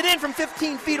banked it in from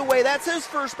 15 feet away. That's his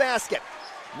first basket.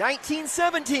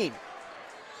 19-17.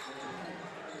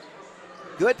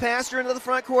 Goodpaster into the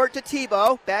front court to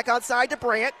Tebow. Back outside to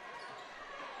Brant.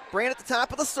 Brant at the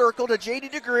top of the circle to J.D.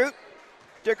 DeGroot.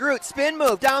 DeGroot, spin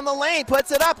move, down the lane,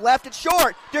 puts it up, left it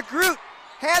short. DeGroot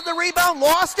had the rebound,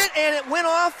 lost it, and it went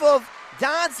off of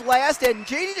Dodd's last. And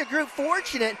J.D. DeGroot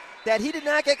fortunate that he did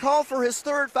not get called for his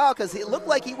third foul because it looked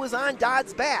like he was on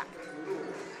Dodd's back.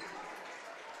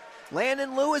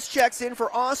 Landon Lewis checks in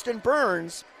for Austin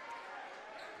Burns.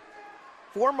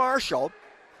 For Marshall.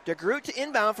 DeGroot to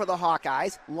inbound for the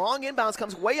Hawkeyes. Long inbounds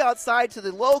comes way outside to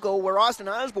the logo where Austin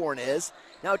Osborne is.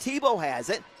 Now Tebow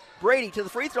has it. Brady to the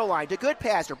free throw line to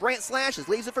Goodpaster. Brant slashes,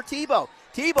 leaves it for Tebow.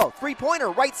 Tebow, three-pointer,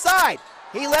 right side.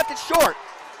 He left it short.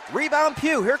 Rebound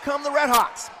Pugh. Here come the Red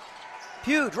Hawks.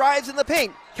 Pugh drives in the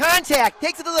paint. Contact,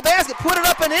 takes it to the basket, put it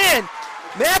up and in.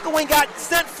 McElwain got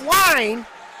sent flying.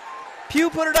 Pugh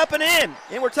put it up and in,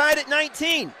 and we're tied at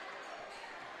 19.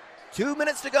 2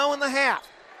 minutes to go in the half.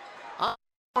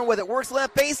 On with it, works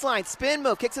left baseline, spin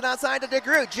move, kicks it outside to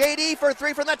DeGroot. JD for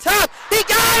 3 from the top. He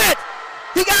got it!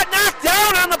 He got knocked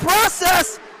down on the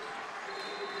process.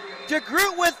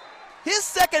 DeGroot with his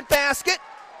second basket,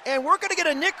 and we're going to get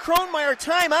a Nick Kronmeyer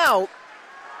timeout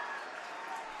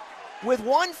with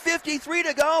 1:53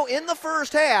 to go in the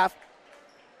first half.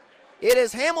 It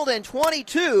is Hamilton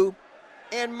 22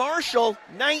 and Marshall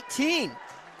 19.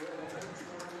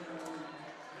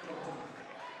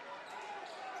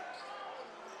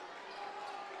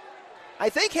 I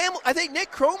think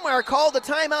Nick Kronmeyer called the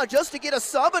timeout just to get a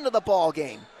sub into the ball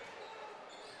game.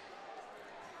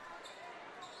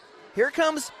 Here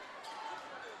comes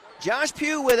Josh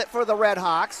Pugh with it for the Red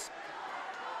Hawks.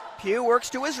 Pugh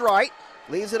works to his right,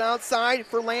 leaves it outside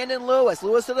for Landon Lewis.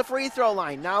 Lewis to the free throw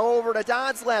line. Now over to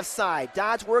Dodds left side.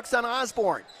 Dodds works on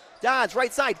Osborne. Dodds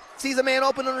right side, sees a man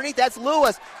open underneath. That's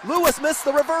Lewis. Lewis missed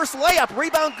the reverse layup.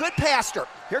 Rebound Goodpaster.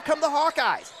 Here come the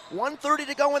Hawkeyes. 1:30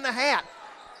 to go in the half.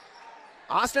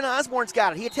 Austin Osborne's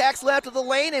got it. He attacks left of the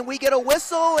lane, and we get a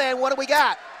whistle, and what do we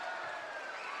got?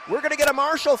 We're going to get a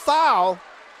Marshall foul.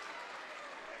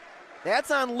 That's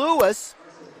on Lewis.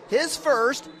 His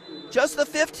first. Just the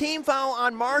 15 foul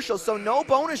on Marshall, so no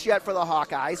bonus yet for the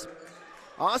Hawkeyes.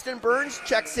 Austin Burns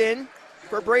checks in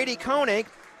for Brady Koenig.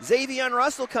 Xavier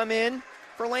Russell come in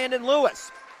for Landon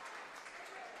Lewis.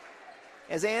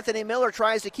 As Anthony Miller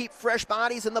tries to keep fresh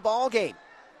bodies in the ball game.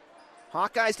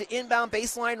 Hawkeyes to inbound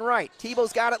baseline right.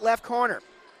 Tebow's got it left corner.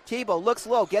 Tebow looks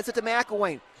low, gets it to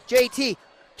McElwain. JT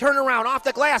Turnaround off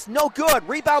the glass, no good.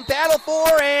 Rebound battle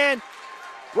for, and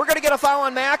we're going to get a foul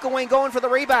on McElwain going for the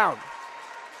rebound.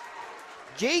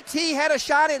 JT had a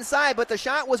shot inside, but the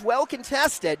shot was well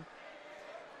contested.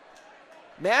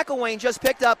 McElwain just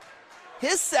picked up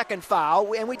his second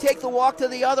foul, and we take the walk to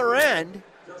the other end.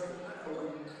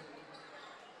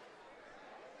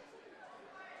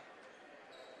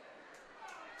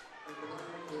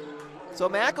 So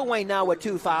McElwain now with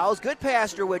 2 fouls.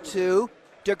 Goodpaster with 2.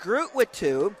 DeGroot with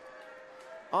 2.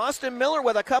 Austin Miller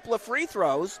with a couple of free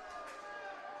throws.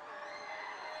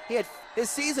 His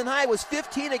season high was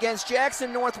 15 against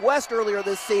Jackson Northwest earlier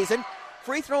this season.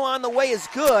 Free throw on the way is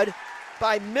good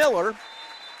by Miller.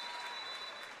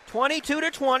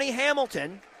 22-20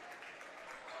 Hamilton.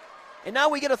 And now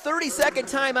we get a 30-second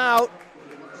timeout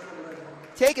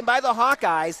taken by the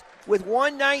Hawkeyes with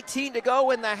 1:19 to go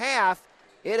in the half.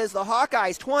 It is the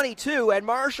Hawkeyes 22 and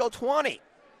Marshall 20.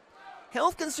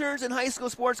 Health concerns in high school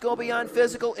sports go beyond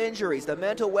physical injuries. The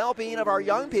mental well-being of our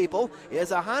young people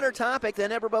is a hotter topic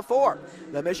than ever before.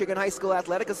 The Michigan High School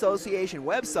Athletic Association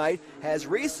website has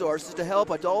resources to help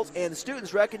adults and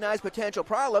students recognize potential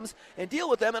problems and deal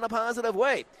with them in a positive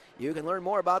way. You can learn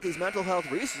more about these mental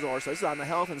health resources on the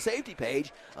health and safety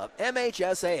page of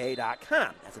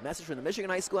MHSAA.com. That's a message from the Michigan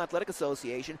High School Athletic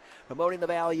Association promoting the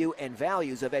value and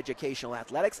values of educational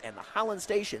athletics and the Holland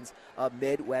stations of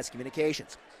Midwest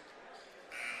Communications.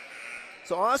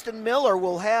 So Austin Miller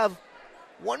will have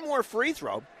one more free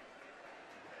throw.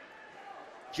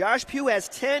 Josh Pugh has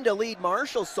 10 to lead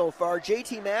Marshall so far.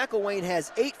 JT McElwain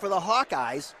has 8 for the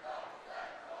Hawkeyes.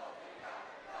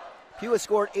 Pugh has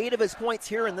scored 8 of his points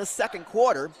here in this second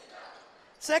quarter.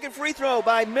 Second free throw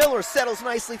by Miller settles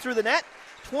nicely through the net.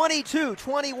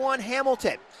 22-21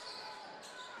 Hamilton.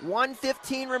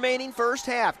 1:15 remaining first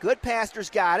half.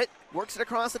 Goodpaster's got it. Works it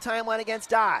across the timeline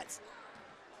against Dodds.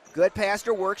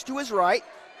 Goodpaster works to his right.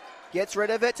 Gets rid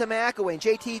of it to McElwain.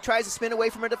 JT tries to spin away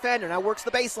from a defender. Now works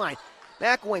the baseline.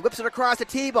 McElwain whips it across to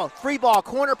Tebow. Free ball,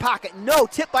 corner pocket. No.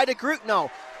 Tip by DeGroot. No.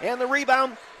 And the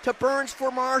rebound to Burns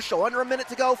for Marshall. Under a minute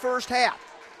to go first half.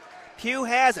 Pugh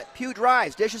has it. Pugh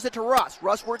drives. Dishes it to Russ.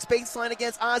 Russ works baseline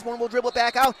against Osborne. Will dribble it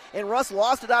back out. And Russ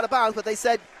lost it out of bounds, but they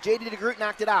said J.D. DeGroot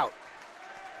knocked it out.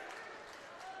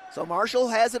 So Marshall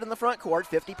has it in the front court.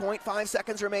 50.5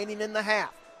 seconds remaining in the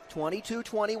half.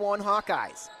 22-21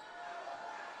 Hawkeyes.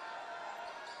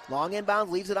 Long inbound,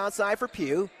 leaves it outside for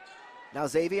Pugh. Now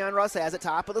Xavier Russ has it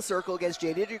top of the circle against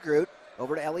J.D. DeGroot.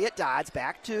 Over to Elliott Dodds,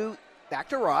 back to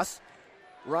Russ.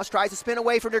 Russ tries to spin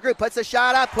away from DeGroot, puts the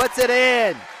shot up, puts it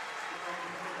in.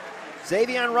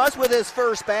 Xavier Russ with his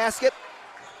first basket.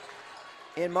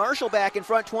 And Marshall back in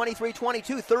front,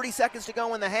 23-22, 30 seconds to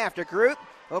go in the half. DeGroot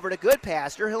over to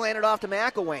Goodpaster, he'll hand it off to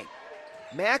McElwain.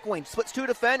 McElwain splits 2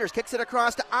 defenders, kicks it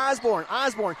across to Osborne.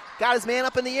 Osborne got his man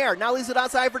up in the air. Now leaves it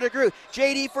outside for DeGroot.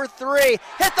 JD for 3. Hit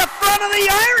the front of the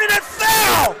iron and it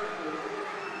fell!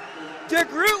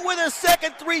 DeGroot with his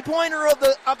second three-pointer of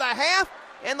the half.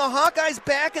 And the Hawkeyes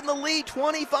back in the lead,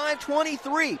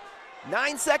 25-23.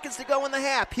 9 seconds to go in the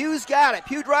half. Pugh's got it.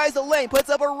 Pugh drives the lane, puts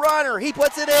up a runner. He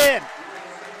puts it in.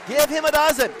 Give him a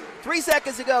dozen. 3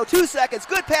 seconds to go, 2 seconds.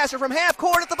 Goodpaster from half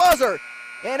court at the buzzer.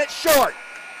 And it's short.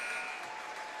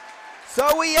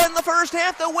 So we end the first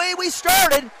half the way we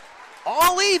started,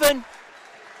 all even.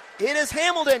 It is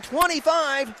Hamilton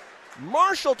 25,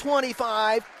 Marshall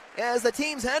 25. As the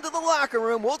teams head to the locker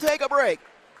room, we'll take a break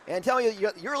and tell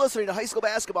you you're listening to high school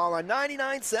basketball on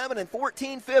 99.7 and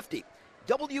 1450,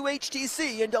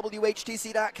 WHTC and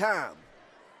WHTC.com.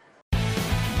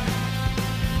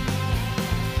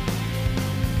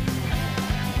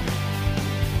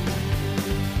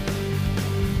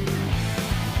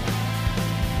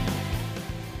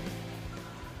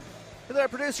 With our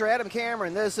producer Adam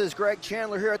Cameron, this is Greg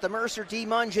Chandler here at the Mercer D.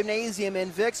 Munn Gymnasium in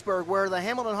Vicksburg, where the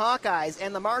Hamilton Hawkeyes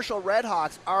and the Marshall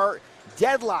Redhawks are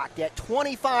deadlocked at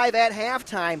 25 at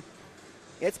halftime.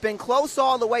 It's been close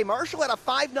all the way. Marshall had a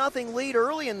 5-0 lead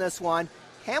early in this one.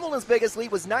 Hamilton's biggest lead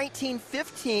was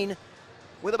 19-15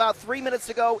 with about 3 minutes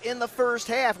to go in the first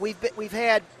half. We've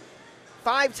had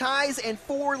 5 ties and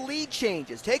 4 lead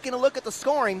changes. Taking a look at the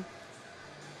scoring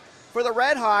for the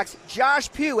Redhawks, Josh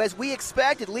Pugh, as we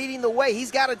expected, leading the way. He's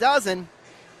got a dozen.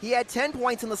 He had 10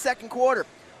 points in the second quarter.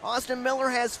 Austin Miller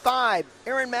has 5.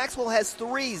 Aaron Maxwell has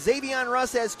 3. Xavier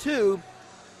Russ has 2.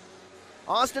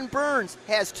 Austin Burns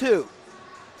has 2.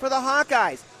 For the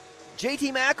Hawkeyes,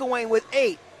 JT McElwain with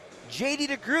 8. J.D.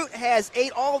 DeGroot has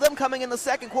 8, all of them coming in the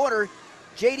second quarter.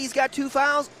 J.D.'s got 2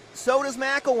 fouls, so does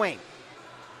McElwain.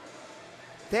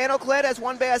 Thano Kled has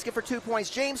 1 basket for 2 points.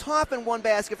 James Hoffman, 1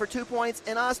 basket for 2 points.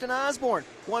 And Austin Osborne,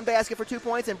 1 basket for 2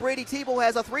 points. And Brady Tebow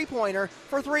has a 3-pointer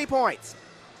for 3 points.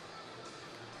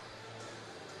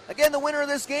 Again, the winner of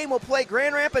this game will play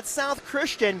Grand Rapids South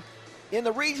Christian in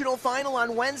the regional final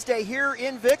on Wednesday here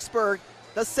in Vicksburg.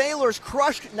 The Sailors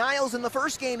crushed Niles in the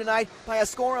first game tonight by a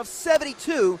score of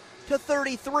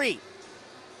 72-33.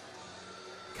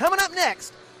 Coming up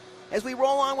next, as we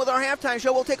roll on with our halftime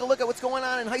show, we'll take a look at what's going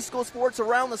on in high school sports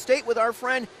around the state with our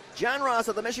friend John Ross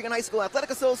of the Michigan High School Athletic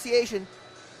Association.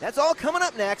 That's all coming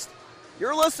up next.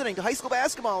 You're listening to high school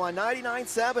basketball on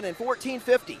 99.7 and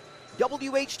 1450,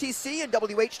 WHTC and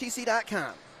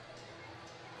WHTC.com.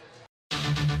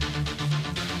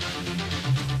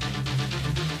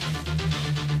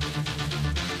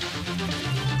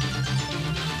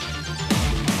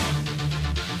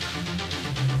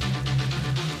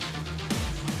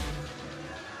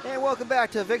 Welcome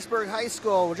back to Vicksburg High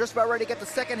School. We're just about ready to get the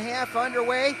second half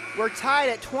underway. We're tied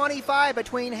at 25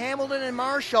 between Hamilton and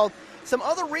Marshall. Some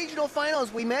other regional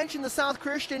finals. We mentioned the South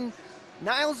Christian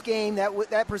Niles game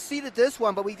that preceded this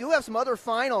one, but we do have some other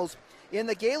finals. In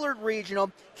the Gaylord Regional,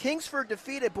 Kingsford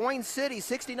defeated Boyne City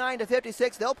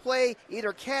 69-56. They'll play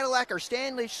either Cadillac or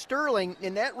Stanley Sterling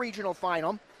in that regional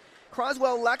final.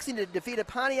 Croswell Lexington defeated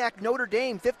Pontiac Notre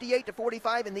Dame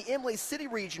 58-45 in the Imlay City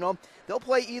Regional. They'll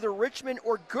play either Richmond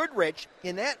or Goodrich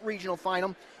in that regional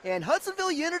final. And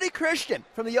Hudsonville Unity Christian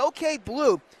from the OK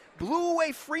Blue blew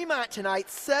away Fremont tonight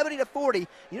 70-40.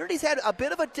 Unity's had a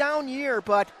bit of a down year,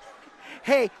 but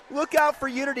hey, look out for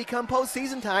Unity come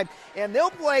postseason time. And they'll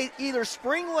play either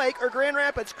Spring Lake or Grand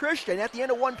Rapids Christian at the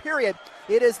end of one period.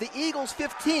 It is the Eagles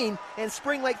 15 and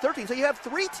Spring Lake 13. So you have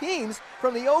three teams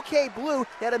from the OK Blue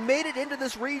that have made it into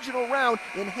this regional round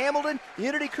in Hamilton,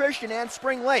 Unity Christian, and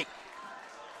Spring Lake.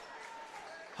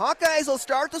 Hawkeyes will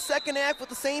start the second half with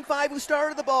the same five who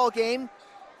started the ball game.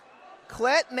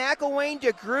 Klett, McElwain,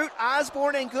 DeGroot,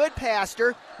 Osborne, and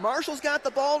Goodpaster. Marshall's got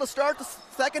the ball to start the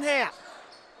second half.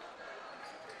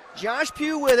 Josh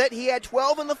Pugh with it. He had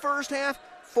 12 in the first half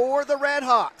for the Red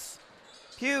Hawks.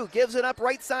 Pugh gives it up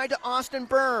right side to Austin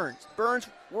Burns. Burns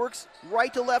works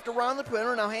right to left around the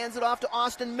perimeter. Now hands it off to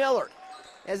Austin Miller.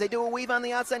 As they do a weave on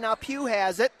the outside, now Pugh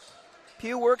has it.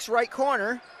 Pugh works right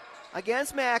corner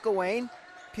against McElwain.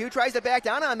 Pugh tries to back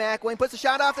down on McElwain. Puts a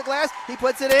shot off the glass. He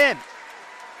puts it in.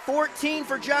 14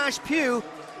 for Josh Pugh.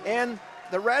 And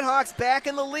the Red Hawks back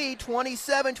in the lead,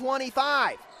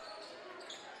 27-25.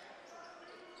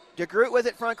 DeGroot with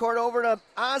it front court over to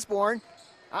Osborne.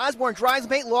 Osborne drives the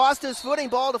paint, lost his footing,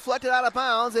 ball deflected out of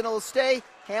bounds, and it'll stay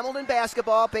Hamilton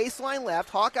basketball, baseline left.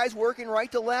 Hawkeyes working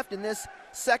right to left in this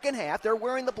second half. They're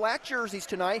wearing the black jerseys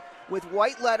tonight with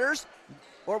white letters,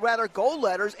 or rather gold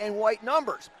letters and white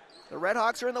numbers. The Red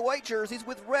Hawks are in the white jerseys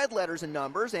with red letters and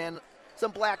numbers and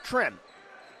some black trim.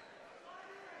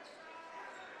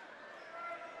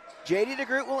 J.D.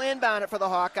 DeGroot will inbound it for the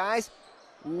Hawkeyes.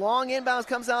 Long inbounds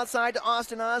comes outside to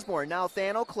Austin Osborne. Now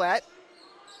Thano Klett.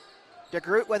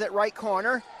 DeGroot with it right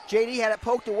corner. J.D. had it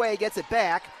poked away, gets it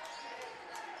back.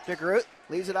 DeGroot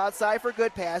leaves it outside for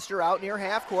Goodpaster out near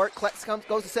half court. Klett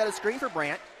goes to set a screen for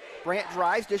Brandt. Brandt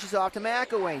drives, dishes off to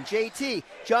McElwain. JT,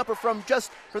 jumper from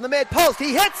the mid post.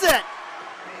 He hits it!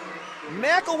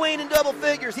 McElwain in double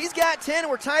figures. He's got 10 and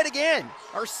we're tied again.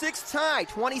 Our sixth tie,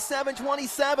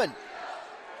 27-27.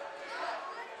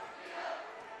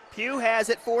 Pugh has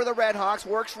it for the Red Hawks,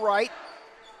 works right,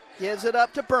 gives it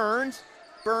up to Burns.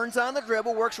 Burns on the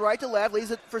dribble, works right to left, leaves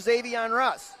it for Xavion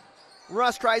Russ.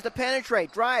 Russ tries to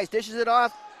penetrate, drives, dishes it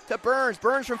off to Burns.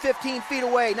 Burns from 15 feet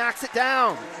away, knocks it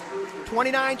down.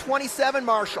 29-27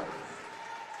 Marshall.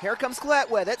 Here comes Klett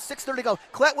with it, 6:30 to go.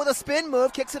 Klett with a spin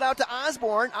move, kicks it out to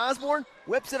Osborne. Osborne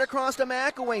whips it across to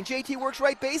McElwain. JT works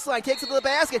right baseline, takes it to the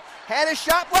basket. Had his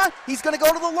shot blocked. He's going to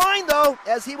go to the line, though,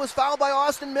 as he was fouled by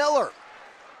Austin Miller.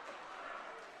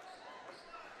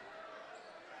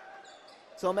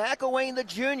 So McElwain, the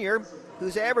junior,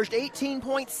 who's averaged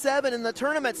 18.7 in the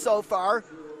tournament so far,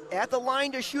 at the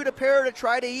line to shoot a pair to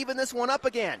try to even this one up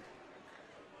again.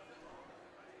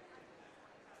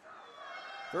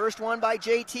 First one by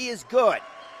JT is good.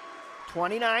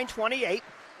 29-28.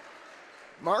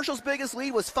 Marshall's biggest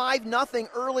lead was 5-0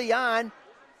 early on.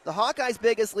 The Hawkeyes'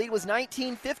 biggest lead was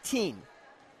 19-15.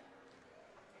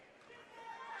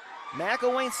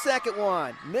 McElwain's second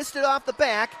one. Missed it off the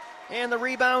back. And the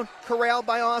rebound corralled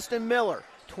by Austin Miller.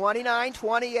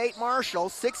 29-28 Marshall,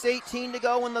 6:18 to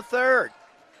go in the third.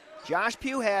 Josh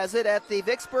Pugh has it at the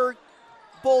Vicksburg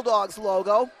Bulldogs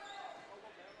logo.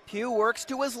 Pugh works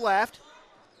to his left.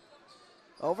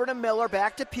 Over to Miller,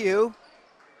 back to Pugh.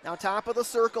 Now top of the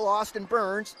circle, Austin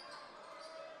Burns.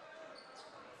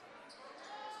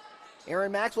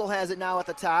 Aaron Maxwell has it now at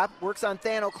the top. Works on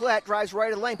Thano Klett, drives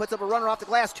right of the lane, puts up a runner off the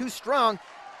glass, too strong.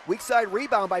 Weak side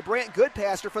rebound by Brandt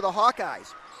Goodpaster for the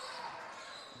Hawkeyes.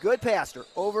 Goodpaster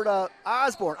over to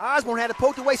Osborne. Osborne had it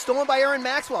poked away, stolen by Aaron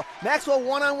Maxwell. Maxwell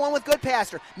one-on-one with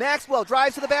Goodpaster. Maxwell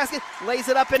drives to the basket, lays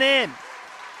it up and in.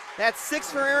 That's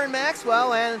 6 for Aaron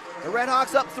Maxwell, and the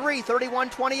Redhawks up 3,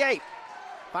 31-28.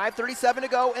 5:37 to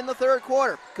go in the third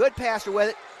quarter. Goodpaster with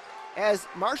it as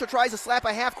Marshall tries to slap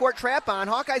a half-court trap on.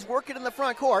 Hawkeyes work it in the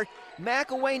front court.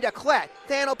 McElwain to Klett.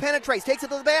 Thano penetrates, takes it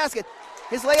to the basket.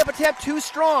 His layup attempt too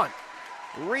strong.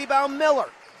 Rebound Miller.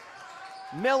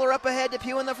 Miller up ahead to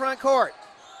Pugh in the front court.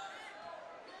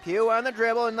 Pugh on the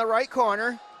dribble in the right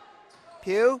corner.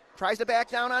 Pugh tries to back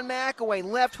down on McElwain.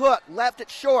 Left hook, left it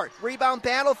short. Rebound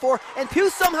battle for, and Pugh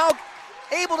somehow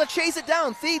able to chase it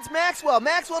down. Feeds Maxwell.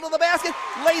 Maxwell to the basket,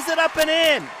 lays it up and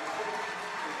in.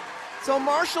 So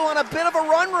Marshall on a bit of a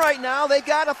run right now. They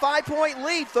got a 5-point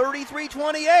lead,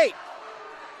 33-28.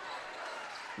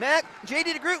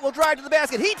 J.D. DeGroot will drive to the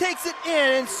basket. He takes it in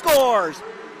and scores.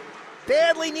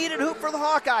 Badly needed hoop for the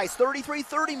Hawkeyes,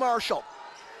 33-30 Marshall.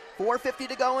 4:50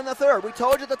 to go in the third. We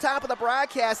told you at the top of the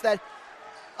broadcast that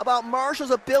about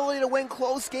Marshall's ability to win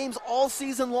close games all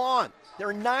season long.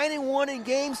 They're 9-1 in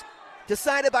games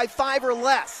decided by 5 or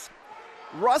less.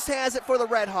 Russ has it for the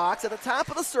Redhawks. At the top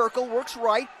of the circle, works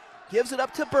right, gives it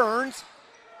up to Burns.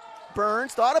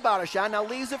 Burns thought about a shot, now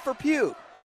leaves it for Pugh.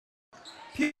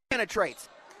 Pugh penetrates.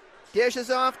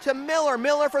 Dishes off to Miller.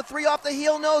 Miller for 3 off the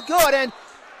heel, no good. And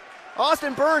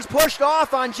Austin Burns pushed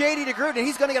off on J.D. DeGroot, and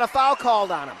he's going to get a foul called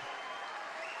on him.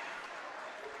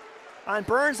 On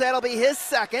Burns, that'll be his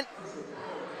second.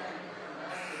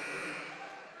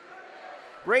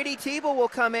 Brady Tebow will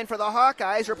come in for the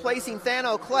Hawkeyes, replacing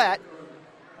Thano Klett.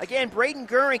 Again, Braden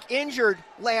Gurink injured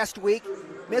last week,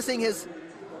 missing his...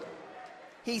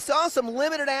 He saw some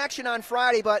limited action on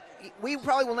Friday, but we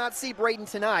probably will not see Braden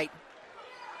tonight.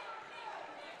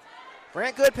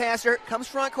 Brant Goodpaster comes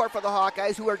front court for the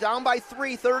Hawkeyes, who are down by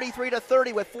 3,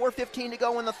 33-30 with 4:15 to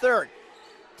go in the third.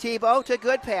 Tebow to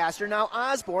Goodpaster. Now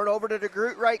Osborne over to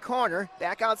DeGroot right corner.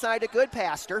 Back outside to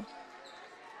Goodpaster.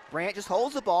 Brant just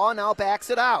holds the ball and now backs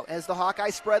it out as the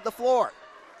Hawkeyes spread the floor.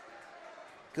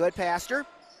 Goodpaster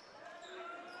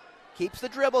keeps the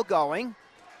dribble going.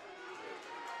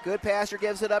 Goodpaster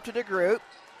gives it up to DeGroot.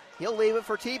 He'll leave it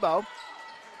for Tebow.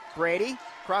 Brady,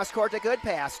 cross court to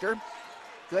Goodpaster.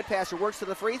 Goodpaster works to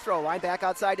the free throw line, back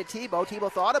outside to Tebow.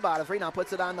 Tebow thought about a three, now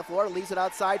puts it on the floor, leaves it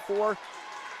outside for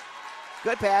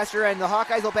Goodpaster, and the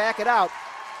Hawkeyes will back it out.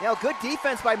 Good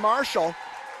defense by Marshall.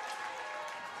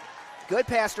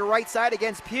 Goodpaster right side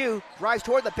against Pugh, drives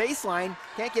toward the baseline,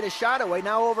 can't get his shot away,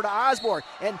 now over to Osborne.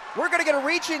 And we're going to get a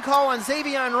reach-in call on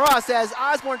Xavier Russ as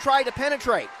Osborne tried to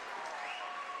penetrate.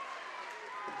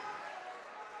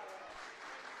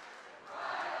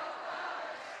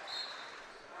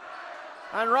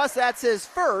 On Russ, that's his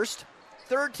first.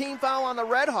 Third team foul on the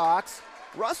Redhawks.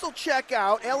 Russ will check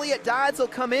out. Elliot Dodds will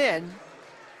come in.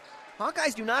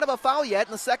 Hawkeyes do not have a foul yet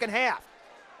in the second half.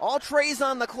 All trays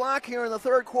on the clock here in the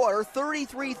third quarter.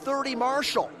 33-30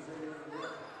 Marshall.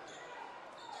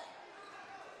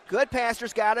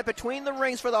 Goodpaster's got it between the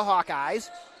rings for the Hawkeyes.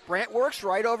 Brant works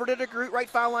right over to DeGroot, right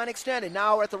foul line extended.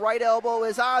 Now at the right elbow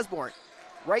is Osborne.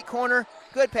 Right corner,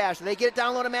 Goodpaster. They get it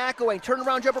down low to McElwain.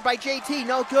 Turnaround jumper by JT,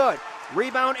 no good.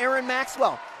 Rebound, Aaron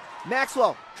Maxwell.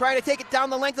 Maxwell trying to take it down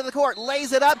the length of the court.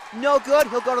 Lays it up, no good.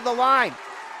 He'll go to the line.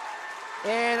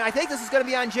 And I think this is going to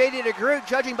be on J.D. DeGroot,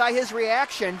 judging by his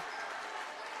reaction.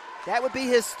 That would be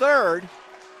his third.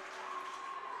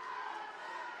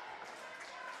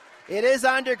 It is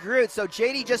on DeGroot, so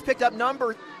J.D. just picked up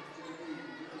number...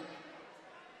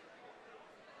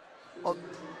 Oh,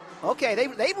 okay,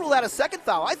 they ruled out a second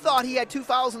foul. I thought he had 2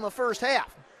 fouls in the first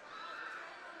half.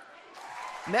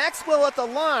 Maxwell at the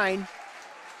line.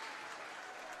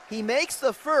 He makes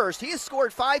the first. He has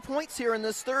scored 5 points here in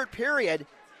this third period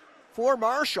for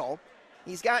Marshall.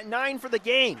 He's got 9 for the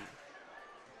game.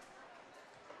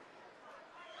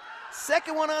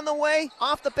 Second one on the way,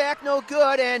 off the back, no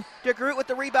good, and DeGroot with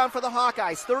the rebound for the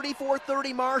Hawkeyes.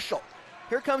 34-30 Marshall.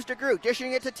 Here comes DeGroot,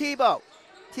 dishing it to Tebow.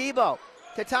 Tebow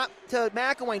to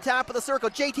McElwain, top of the circle.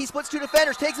 JT splits 2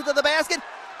 defenders, takes it to the basket,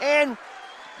 and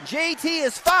JT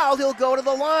is fouled. He'll go to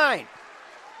the line.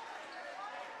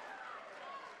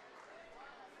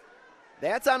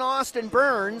 That's on Austin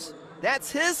Burns.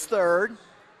 That's his third.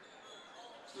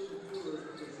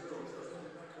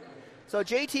 So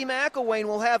JT McElwain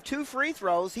will have 2 free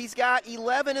throws. He's got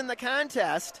 11 in the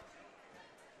contest.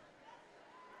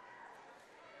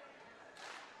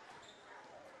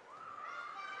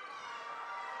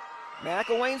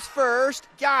 McElwain's first,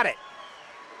 got it.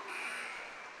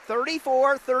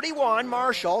 34-31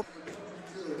 Marshall.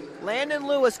 Landon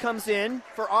Lewis comes in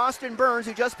for Austin Burns,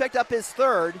 who just picked up his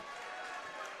third.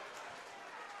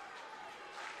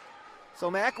 So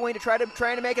McElwain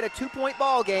trying to make it a 2-point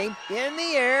ball game. In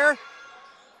the air.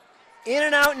 In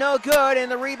and out, no good.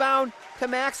 And the rebound to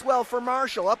Maxwell for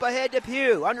Marshall. Up ahead to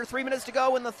Pugh. Under 3 minutes to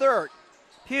go in the third.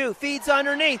 Pugh feeds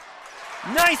underneath.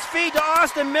 Nice feed to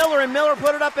Austin Miller, and Miller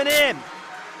put it up and in.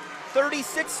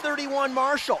 36-31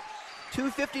 Marshall.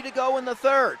 2:50 to go in the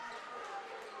third.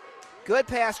 Good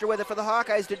passer with it for the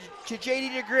Hawkeyes to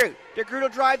J.D. DeGroot. DeGroot will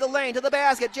drive the lane to the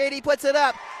basket. J.D. puts it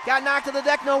up. Got knocked to the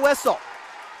deck, no whistle.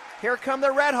 Here come the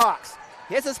Redhawks.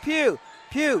 This is Pugh.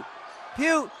 Pugh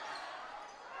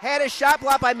had his shot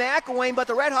blocked by McElwain, but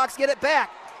the Redhawks get it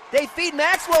back. They feed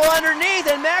Maxwell underneath,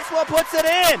 and Maxwell puts it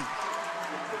in.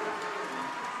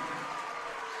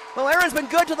 Well, Aaron's been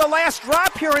good to the last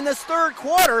drop here in this third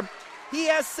quarter. He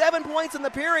has 7 points in the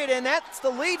period, and that's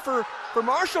the lead for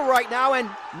Marshall right now, and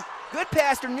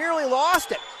Goodpaster nearly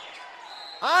lost it.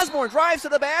 Osborne drives to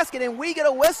the basket, and we get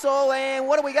a whistle, and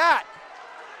what do we got?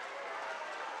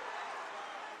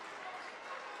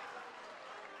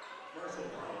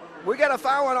 We got a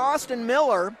foul on Austin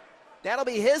Miller. That'll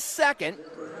be his second.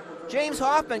 James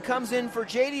Hoffman comes in for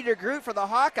J.D. DeGroot for the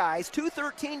Hawkeyes.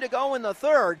 2:13 to go in the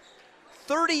third.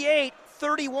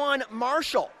 38-31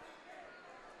 Marshall.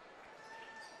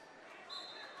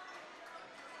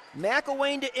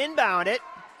 McElwain to inbound it.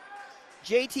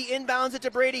 JT inbounds it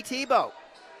to Brady Tebow.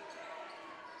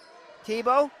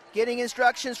 Tebow getting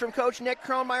instructions from Coach Nick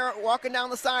Kronmeyer walking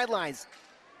down the sidelines.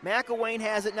 McElwain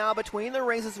has it now between the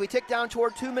rings as we tick down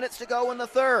toward 2 minutes to go in the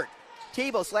third.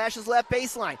 Tebow slashes left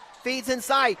baseline, feeds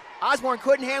inside. Osborne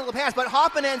couldn't handle the pass, but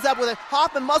Hoffman ends up with it.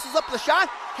 Hoffman muscles up the shot,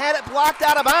 had it blocked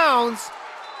out of bounds.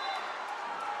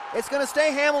 It's going to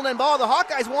stay Hamilton ball. The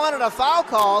Hawkeyes wanted a foul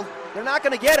call. They're not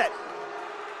going to get it.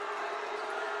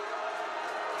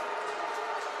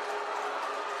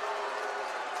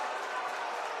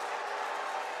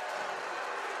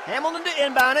 Hamilton to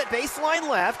inbound it, baseline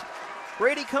left.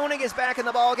 Brady Koenig is back in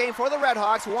the ballgame for the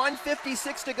Redhawks.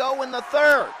 1:56 to go in the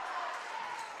third.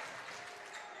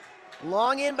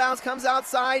 Long inbounds comes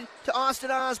outside to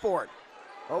Austin Osborne.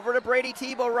 Over to Brady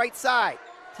Tebow right side.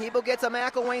 Tebow gets a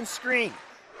McElwain screen.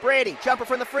 Brady, jumper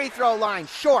from the free throw line,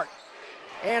 short.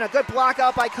 And a good block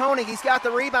out by Koenig. He's got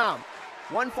the rebound.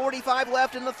 1:45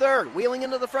 left in the third. Wheeling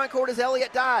into the front court is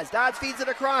Elliott Dodds. Dodds feeds it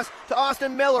across to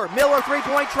Austin Miller. Miller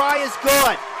three-point try is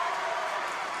good.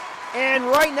 And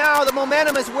right now the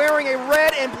momentum is wearing a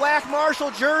red and black Marshall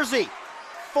jersey.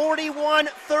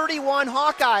 41-31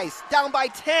 Hawkeyes, down by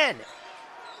 10.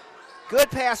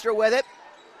 Goodpaster with it.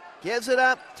 Gives it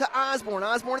up to Osborne.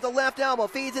 Osborne at the left elbow.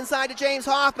 Feeds inside to James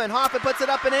Hoffman. Hoffman puts it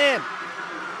up and in.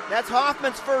 That's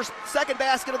Hoffman's second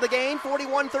basket of the game,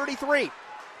 41-33.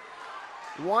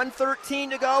 1:13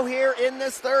 to go here in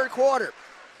this third quarter.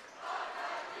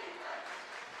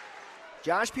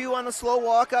 Josh Pugh on the slow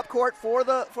walk up court for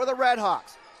the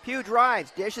Redhawks. Pugh drives,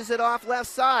 dishes it off left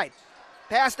side.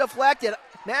 Pass deflected.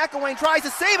 McElwain tries to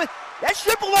save it. That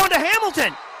should belong to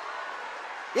Hamilton.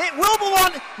 It will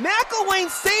belong.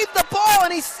 McElwain saved the ball,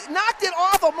 and he knocked it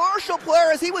off a Marshall player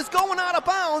as he was going out of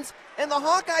bounds, and the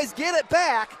Hawkeyes get it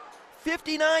back.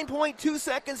 59.2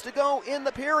 seconds to go in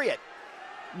the period.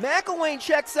 McElwain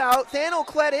checks out. Thano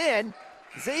Klett in.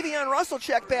 Xavier Russell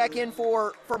checked back in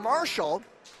for Marshall.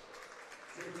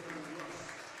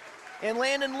 And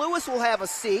Landon Lewis will have a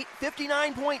seat.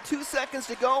 59.2 seconds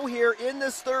to go here in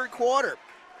this third quarter.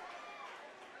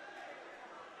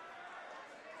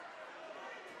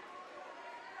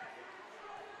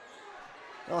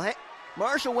 Well,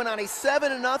 Marshall went on a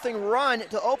 7-0 run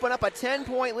to open up a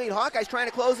 10-point lead. Hawkeyes trying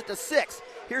to close it to 6.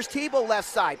 Here's Tebow left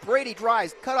side. Brady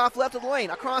drives, cut off left of the lane,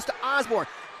 across to Osborne.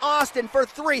 Austin for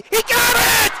three. He got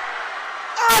it!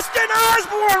 Austin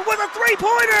Osborne with a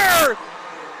three-pointer!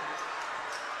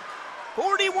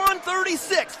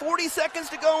 41-36, 40 seconds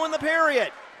to go in the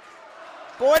period.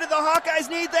 Boy, did the Hawkeyes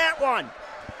need that one.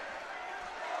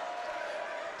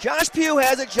 Josh Pugh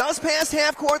has it just past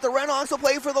half court. The Redhawks will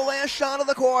play for the last shot of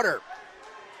the quarter.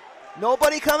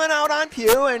 Nobody coming out on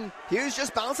Pugh, and Pugh's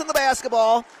just bouncing the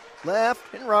basketball. Left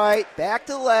and right, back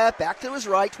to the left, back to his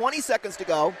right. 20 seconds to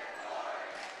go.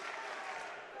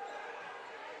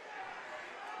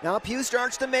 Now Pugh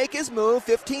starts to make his move.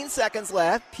 15 seconds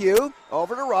left. Pugh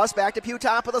over to Russ. Back to Pugh,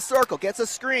 top of the circle. Gets a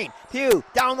screen. Pugh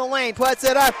down the lane. Puts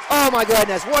it up. Oh, my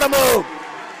goodness. What a move.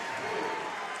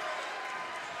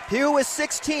 Pugh is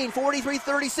 16,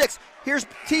 43-36. Here's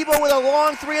Tebow with a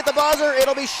long three at the buzzer.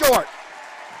 It'll be short.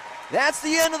 That's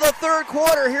the end of the third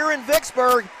quarter here in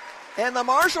Vicksburg. And the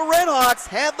Marshall Redhawks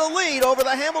have the lead over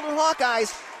the Hamilton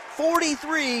Hawkeyes,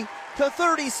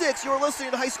 43-36. You're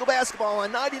listening to high school basketball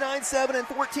on 99.7 and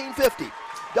 1450.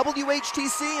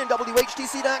 WHTC and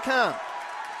WHTC.com.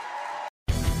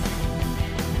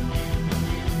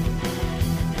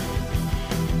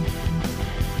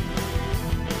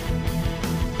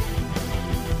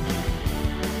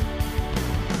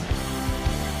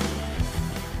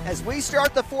 As we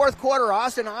start the fourth quarter,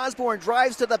 Austin Osborne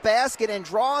drives to the basket and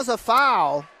draws a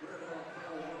foul.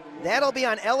 That'll be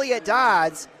on Elliott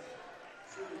Dodds.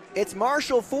 It's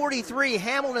Marshall 43,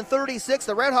 Hamilton 36.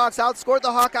 The Redhawks outscored the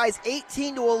Hawkeyes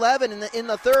 18-11 in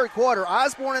the third quarter.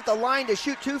 Osborne at the line to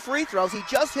shoot 2 free throws. He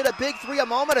just hit a big 3 a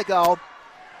moment ago.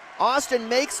 Austin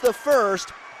makes the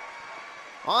first.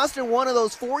 Austin, one of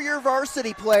those 4-year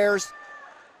varsity players.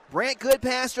 Brant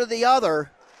Goodpaster, the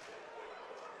other.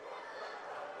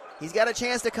 He's got a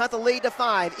chance to cut the lead to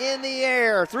 5. In the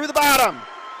air, through the bottom.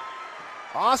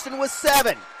 Austin with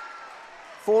 7.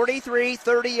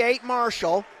 43-38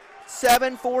 Marshall.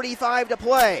 7:45 to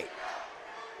play.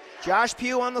 Josh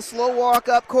Pugh on the slow walk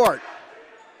up court.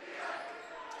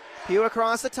 Pugh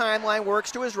across the timeline,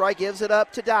 works to his right, gives it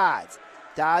up to Dodds.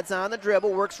 Dodds on the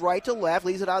dribble, works right to left,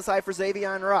 leaves it outside for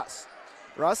Xavion Russ.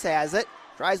 Russ has it,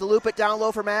 tries to loop it down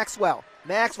low for Maxwell.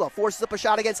 Maxwell forces up a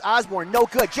shot against Osborne, no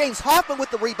good. James Hoffman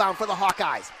with the rebound for the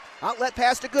Hawkeyes. Outlet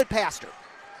pass to Goodpaster.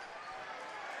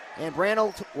 And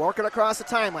Brandel working across the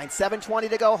timeline. 7:20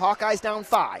 to go. Hawkeyes down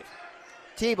 5.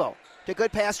 Tebow to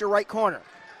Goodpaster, right corner.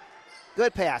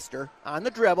 Goodpaster on the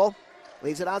dribble.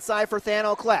 Leaves it outside for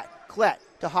Thano Klett. Klett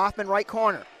to Hoffman, right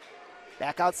corner.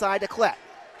 Back outside to Klett.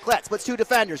 Klett splits 2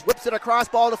 defenders. Whips it across,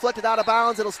 ball deflected out of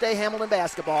bounds. It'll stay Hamilton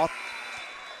basketball.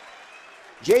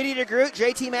 J.D. DeGroot,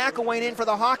 J.T. McElwain in for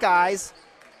the Hawkeyes.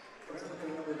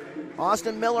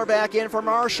 Austin Miller back in for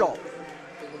Marshall.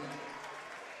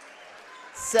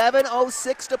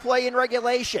 7:06 to play in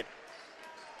regulation.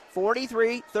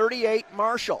 43-38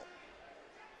 Marshall.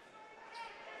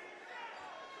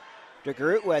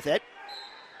 DeGroot with it.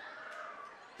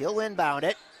 He'll inbound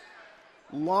it.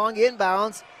 Long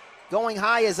inbounds. Going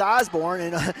high is Osborne,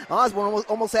 and Osborne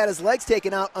almost had his legs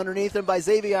taken out underneath him by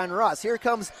Xavion Russ. Here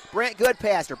comes Brant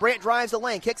Goodpaster. Brant drives the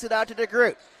lane, kicks it out to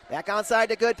DeGroot. Back outside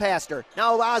to Goodpaster.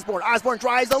 Now Osborne. Osborne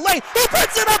drives the lane. He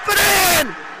puts it up and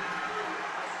in!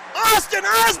 Austin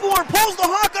Osborne pulls the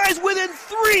Hawkeyes within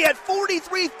 3 at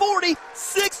 43-40,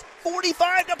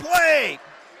 6:45 to play.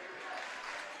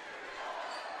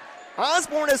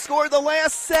 Osborne has scored the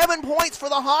last 7 points for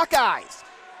the Hawkeyes.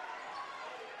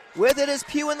 With it is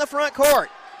Pugh in the front court.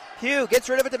 Pugh gets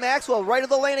rid of it to Maxwell, right of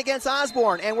the lane against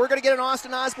Osborne, and we're going to get an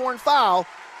Austin Osborne foul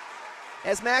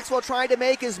as Maxwell tried to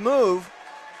make his move.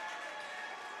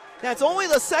 That's only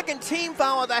the second team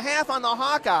foul of the half on the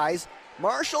Hawkeyes.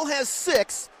 Marshall has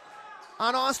 6.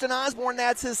 On Austin Osborne,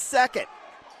 that's his second.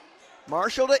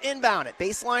 Marshall to inbound it,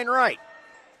 baseline right.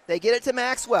 They get it to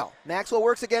Maxwell. Maxwell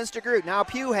works against DeGroot. Now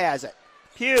Pugh has it.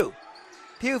 Pugh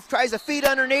tries to feed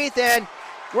underneath, and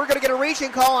we're going to get a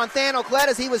reaching call on Thano Klett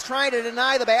as he was trying to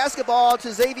deny the basketball to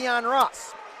Xavion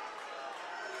Russ.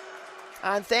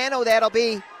 On Thano, that'll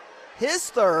be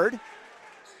his third.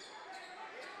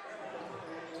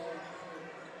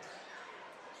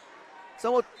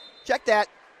 So we'll check that.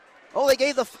 Oh, they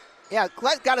gave the... Yeah,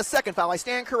 Klett got a second foul. I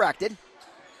stand corrected.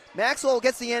 Maxwell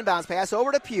gets the inbounds pass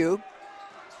over to Pugh.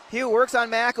 Pugh works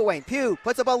on McElwain. Pugh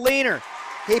puts up a leaner.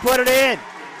 He put it in.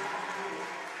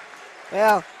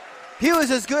 Well, Pugh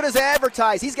is as good as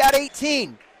advertised. He's got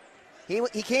 18.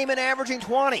 He came in averaging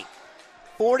 20.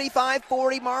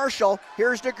 45-40 Marshall.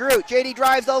 Here's DeGroot. JD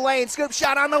drives the lane. Scoop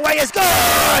shot on the way is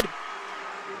good!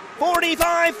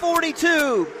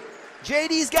 45-42.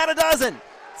 JD's got a dozen.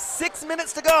 6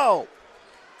 minutes to go.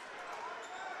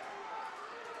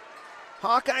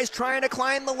 Hawkeyes trying to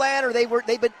climb the ladder. They've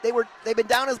been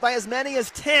down by as many as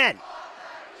 10.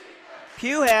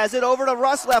 Pugh has it over to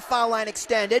Russ, left foul line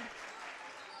extended.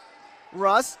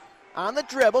 Russ on the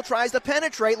dribble, tries to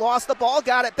penetrate, lost the ball,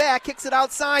 got it back, kicks it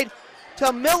outside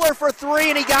to Miller for 3,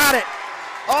 and he got it.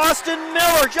 Austin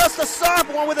Miller, just a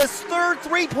sophomore with his third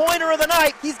three-pointer of the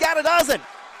night. He's got a dozen.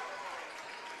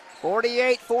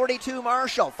 48-42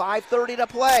 Marshall, 5:30 to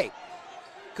play.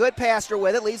 Goodpaster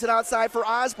with it, leaves it outside for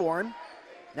Osborne.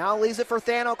 Now leaves it for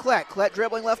Thano Klett. Klett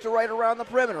dribbling left to right around the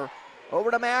perimeter.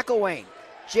 Over to McElwain.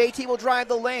 JT will drive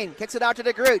the lane. Kicks it out to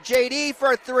DeGroot. JD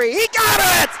for 3. He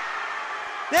got it!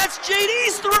 That's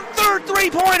JD's third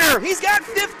three-pointer. He's got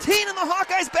 15 and the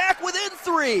Hawkeyes back within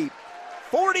 3.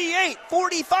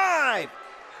 48-45.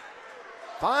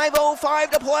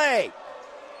 5:05 to play.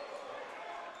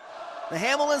 The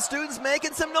Hamilton students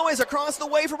making some noise across the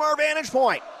way from our vantage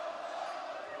point.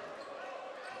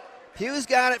 Pugh's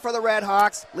got it for the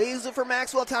Redhawks. Leaves it for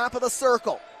Maxwell, top of the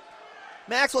circle.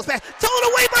 Maxwell's back. Thrown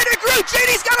away by DeGroot.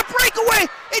 JD's got a breakaway,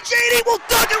 and JD will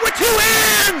dunk it with 2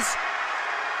 hands.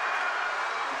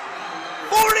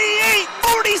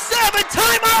 48-47.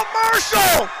 Timeout,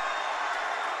 Marshall.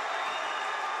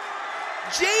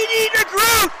 JD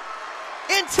DeGroot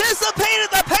anticipated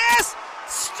the pass,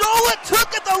 stole it,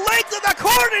 took it the length of the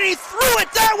court, and he threw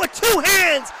it down with two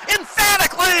hands,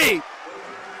 emphatically.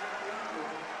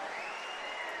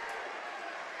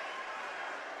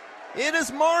 It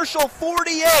is Marshall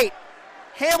 48,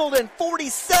 Hamilton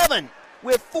 47,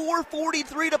 with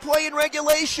 4:43 to play in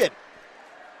regulation.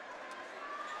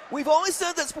 We've always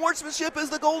said that sportsmanship is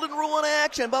the golden rule in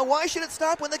action, but why should it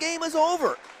stop when the game is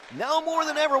over? Now more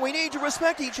than ever, we need to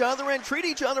respect each other and treat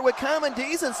each other with common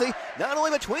decency, not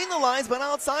only between the lines, but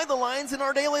outside the lines in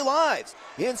our daily lives.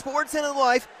 In sports and in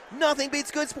life, nothing beats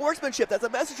good sportsmanship. That's a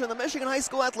message from the Michigan High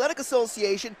School Athletic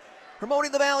Association,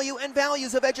 promoting the value and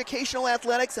values of educational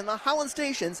athletics and the Holland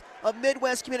stations of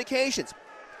Midwest Communications.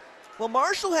 Well,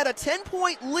 Marshall had a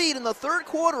 10-point lead in the third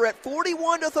quarter at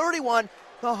 41-31.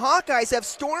 The Hawkeyes have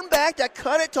stormed back to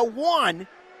cut it to 1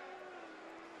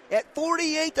 at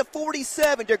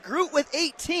 48-47. DeGroot with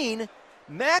 18,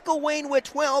 McElwain with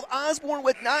 12, Osborne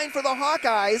with 9 for the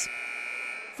Hawkeyes.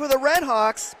 For the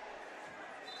Redhawks,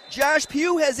 Josh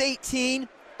Pugh has 18,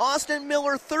 Austin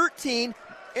Miller 13,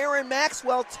 Aaron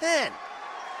Maxwell 10.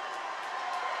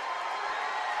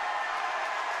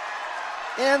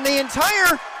 And the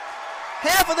entire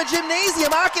half of the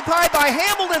gymnasium occupied by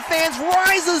Hamilton fans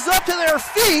rises up to their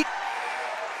feet.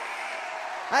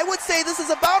 I would say this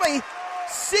is about a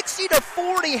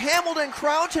 60-40 Hamilton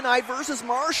crowd tonight versus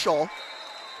Marshall.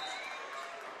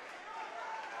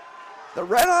 The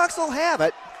Redhawks will have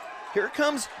it. Here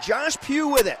comes Josh Pugh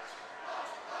with it.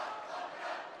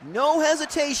 No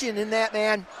hesitation in that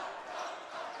man.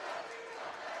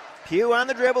 Pugh on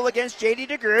the dribble against J.D.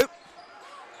 DeGroot.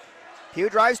 Pugh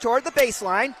drives toward the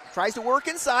baseline, tries to work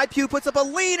inside. Pugh puts up a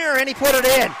leaner, and he put it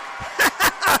in.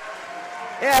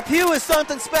 Yeah, Pugh is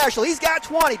something special. He's got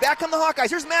 20. Back come the Hawkeyes.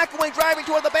 Here's McElwain driving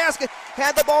toward the basket.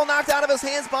 Had the ball knocked out of his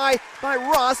hands by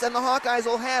Russ, and the Hawkeyes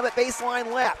will have it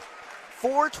baseline left.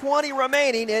 4:20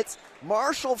 remaining. It's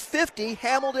Marshall 50,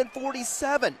 Hamilton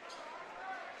 47.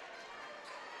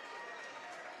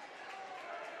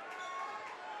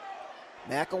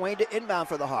 McElwain to inbound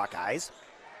for the Hawkeyes.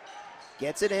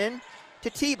 Gets it in to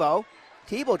Tebow.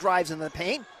 Tebow drives in the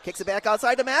paint, kicks it back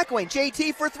outside to McElwain.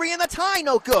 JT for three, and the tie,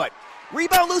 no good.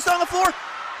 Rebound loose on the floor.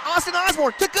 Austin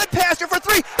Osborne to Goodpaster for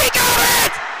three. He got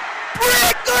it!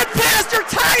 Brick Goodpaster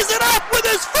ties it up with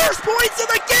his first points of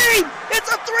the game. It's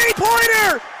a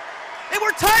three-pointer. And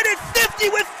we're tied at 50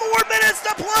 with 4 minutes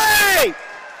to play.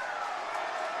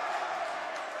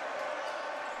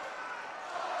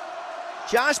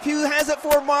 Josh Pugh has it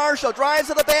for Marshall. Drives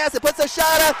to the basket, puts a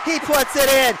shot up. He puts it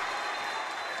in.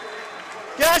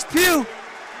 Josh Pugh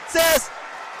says,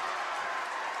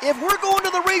 if we're going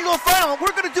to the regional final,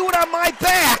 we're going to do it on my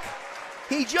back.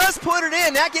 He just put it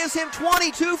in. That gives him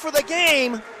 22 for the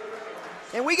game.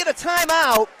 And we get a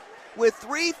timeout with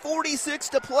 3:46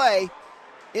 to play.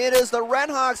 It is the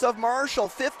Redhawks of Marshall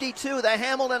 52, the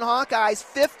Hamilton Hawkeyes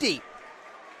 50.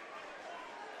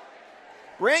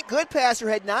 Brent Goodpaster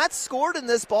had not scored in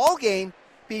this ball game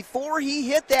before he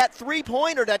hit that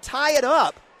three-pointer to tie it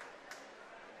up.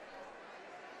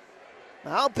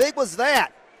 How big was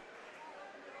that?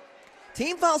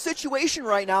 Team foul situation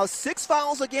right now, 6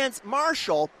 fouls against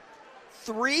Marshall,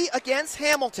 3 against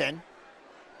Hamilton.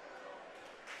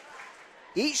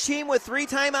 Each team with 3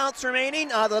 timeouts remaining.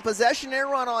 The possession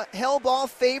arrow on a held ball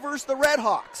favors the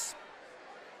Redhawks.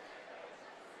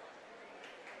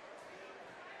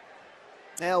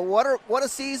 Now, what a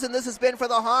season this has been for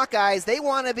the Hawkeyes. They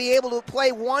want to be able to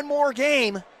play one more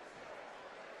game.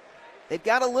 They've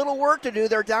got a little work to do.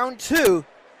 They're down 2,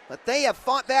 but they have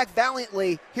fought back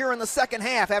valiantly here in the second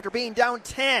half after being down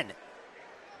 10.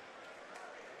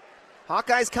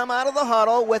 Hawkeyes come out of the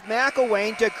huddle with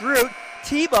McElwain, DeGroot,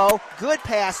 Tebow,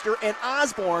 Goodpaster, and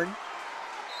Osborne.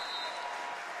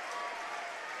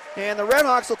 And the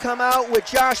Redhawks will come out with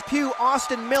Josh Pugh,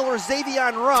 Austin Miller,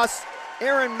 Xavier Russ,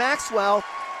 Aaron Maxwell,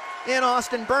 and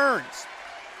Austin Burns.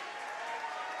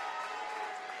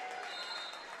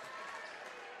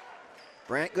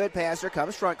 Brent Goodpaster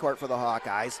comes front court for the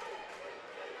Hawkeyes.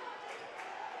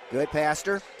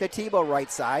 Goodpaster to Tebow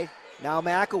right side. Now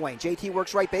McElwain. JT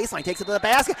works right baseline, takes it to the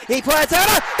basket. He puts it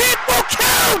up. It will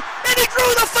count, and he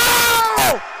drew the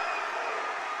foul.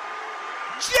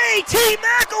 JT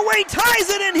McElwain ties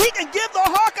it, and he can give the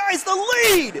Hawkeyes the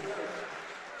lead.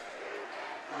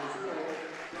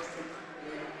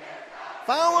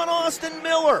 Foul on Austin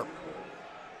Miller.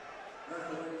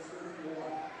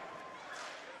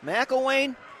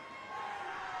 McElwain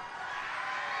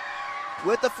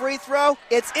with the free throw.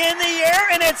 It's in the air,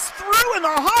 and it's through, and the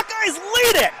Hawkeyes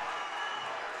lead it.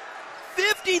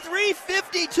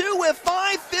 53-52 with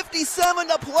 5:57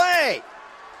 to play.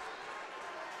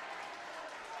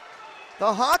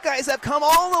 The Hawkeyes have come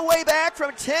all the way back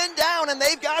from 10 down, and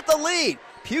they've got the lead.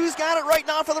 Pugh's got it right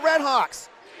now for the Red Hawks.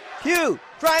 Pugh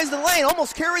drives the lane,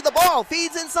 almost carried the ball,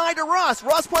 feeds inside to Russ.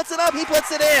 Russ puts it up, he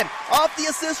puts it in. Off the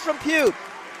assist from Pugh.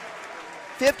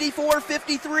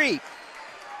 54-53.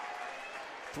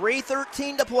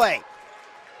 3:13 to play.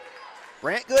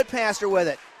 Brant Goodpaster with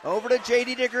it. Over to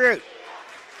J.D. DeGroot.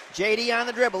 J.D. on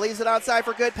the dribble, leaves it outside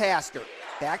for Goodpaster.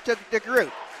 Back to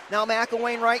DeGroot. Now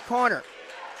McElwain right corner.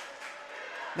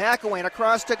 McElwain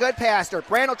across to Goodpaster.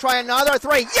 Brant will try another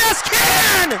three. Yes,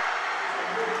 can!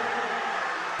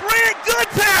 Brant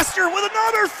Goodpaster with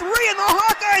another three, and the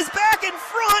Hawkeyes back in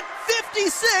front,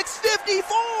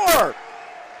 56-54.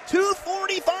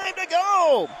 2:45 to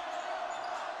go.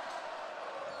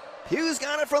 Pugh's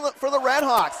got it for the Red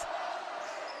Hawks.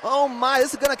 Oh my,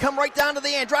 this is going to come right down to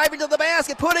the end. Driving to the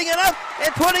basket, putting it up,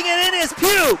 and putting it in is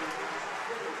Pugh.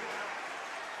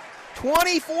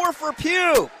 24 for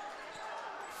Pugh.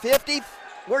 50,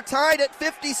 we're tied at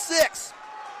 56.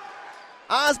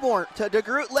 Osborne to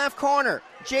DeGroot left corner.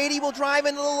 JD will drive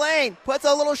into the lane, puts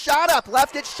a little shot up,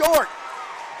 left it short.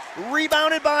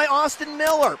 Rebounded by Austin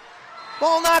Miller.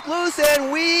 Ball knocked loose,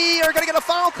 and we are going to get a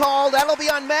foul call. That'll be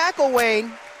on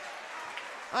McElwain.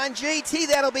 On JT,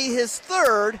 that'll be his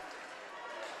third.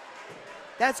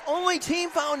 That's only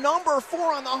team foul number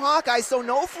 4 on the Hawkeyes, so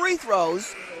no free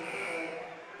throws.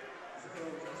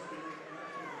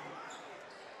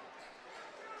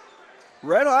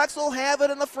 Red Hawks will have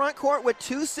it in the front court with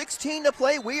 2:16 to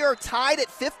play. We are tied at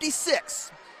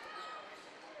 56.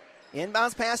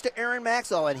 Inbounds pass to Aaron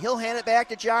Maxwell, and he'll hand it back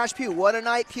to Josh Pugh. What a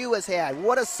night Pugh has had.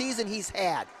 What a season he's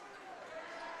had.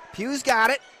 Pugh's got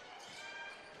it.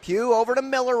 Pugh over to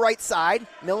Miller right side.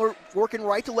 Miller working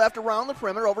right to left around the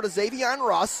perimeter. Over to Xavier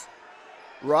Russ.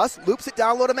 Russ loops it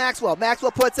down low to Maxwell.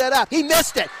 Maxwell puts it up. He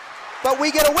missed it. But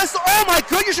we get a whistle. Oh my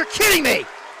goodness, you're kidding me.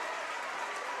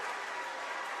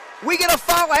 We get a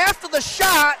foul after the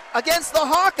shot against the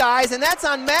Hawkeyes, and that's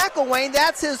on McElwain.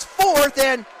 That's his fourth.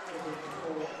 And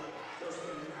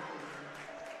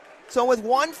so with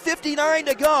 1:59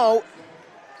 to go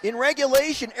in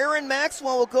regulation, Aaron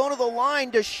Maxwell will go to the line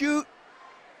to shoot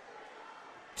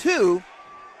 2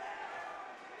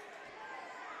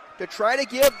 to try to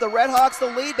give the Red Hawks the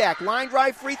lead back. Line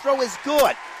drive free throw is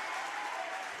good.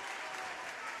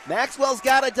 Maxwell's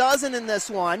got a dozen in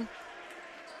this one.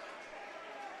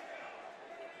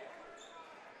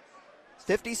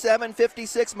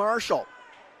 57-56 Marshall.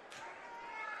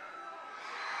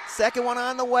 Second one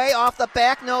on the way, off the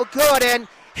back, no good, and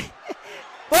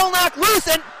ball knocked loose,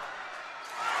 and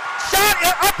shot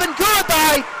up and good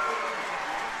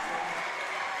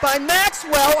by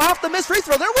Maxwell off the missed free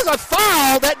throw. There was a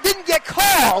foul that didn't get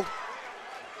called.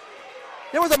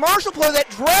 There was a Marshall player that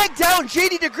dragged down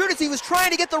J.D. DeGroot as he was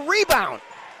trying to get the rebound.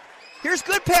 Here's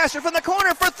Goodpaster from the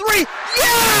corner for three.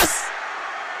 Yes!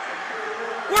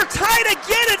 We're tied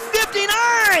again at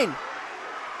 59.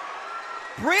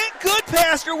 Brant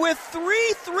Goodpaster with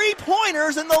 3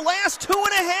 3-pointers in the last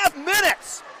 2.5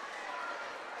 minutes.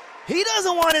 He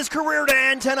doesn't want his career to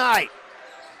end tonight.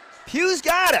 Pugh's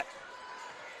got it.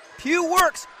 Pugh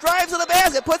works, drives to the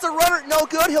basket, puts a runner, no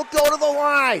good, he'll go to the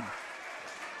line.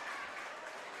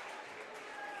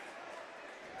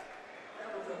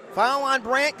 Foul on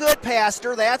Brant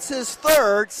Goodpaster, that's his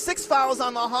third. 6 fouls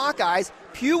on the Hawkeyes.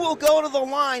 Pugh will go to the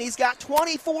line. He's got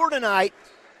 24 tonight.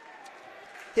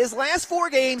 His last 4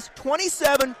 games,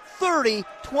 27, 30,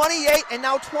 28, and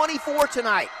now 24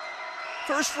 tonight.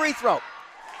 First free throw.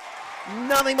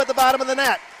 Nothing but the bottom of the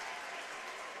net.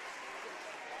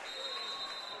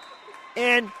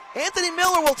 And Anthony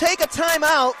Miller will take a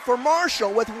timeout for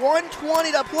Marshall with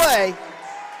 1:20 to play.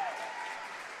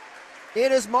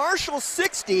 It is Marshall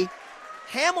 60,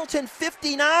 Hamilton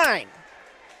 59.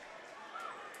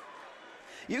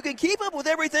 You can keep up with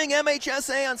everything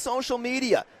MHSA on social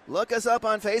media. Look us up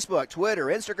on Facebook, Twitter,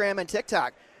 Instagram, and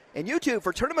TikTok, and YouTube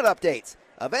for tournament updates,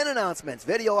 event announcements,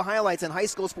 video highlights, and high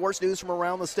school sports news from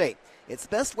around the state. It's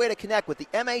the best way to connect with the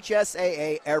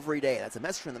MHSAA every day. That's a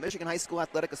message from the Michigan High School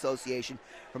Athletic Association,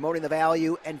 promoting the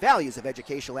value and values of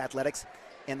educational athletics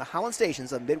and the Holland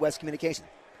Stations of Midwest Communication.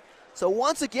 So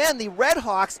once again, the Red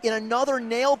Hawks in another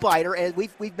nail-biter, and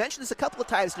we've mentioned this a couple of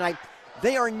times tonight.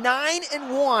 They are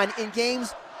 9-1 in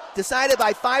games decided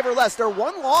by 5 or less. Their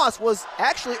one loss was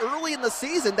actually early in the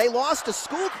season. They lost to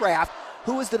Schoolcraft,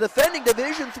 who is the defending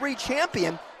Division III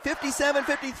champion,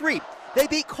 57-53. They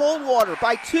beat Coldwater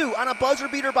by 2 on a buzzer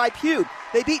beater by Pugh.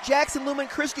 They beat Jackson Lumen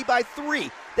Christi by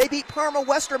 3. They beat Parma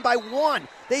Western by 1.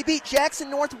 They beat Jackson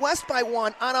Northwest by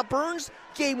 1 on a Burns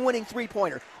game-winning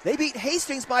 3-pointer. They beat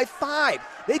Hastings by 5.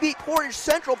 They beat Portage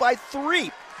Central by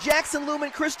 3. Jackson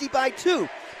Lumen Christi by 2.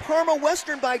 Parma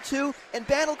Western by 2, and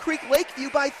Battle Creek Lakeview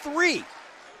by 3.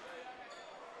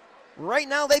 Right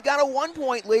now they've got a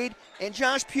 1-point lead, and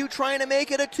Josh Pugh trying to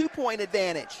make it a 2-point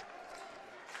advantage.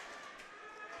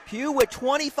 Pugh with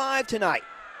 25 tonight.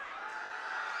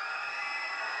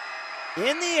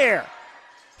 In the air.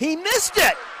 He missed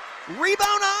it.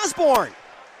 Rebound Osborne.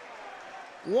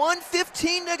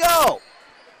 1:15 to go.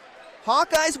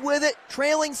 Hawkeyes with it,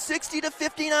 trailing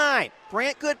 60-59.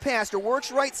 Brant Goodpaster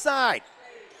works right side.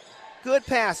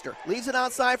 Goodpaster leaves it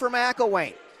outside for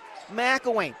McElwain.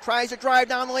 McElwain tries to drive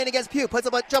down the lane against Pugh. Puts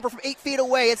up a jumper from 8 feet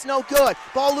away. It's no good.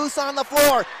 Ball loose on the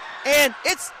floor. And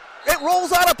it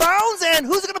rolls out of bounds. And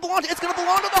who's it going to belong to? It's going to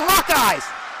belong to the Hawkeyes.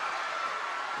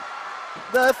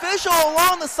 The official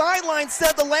along the sideline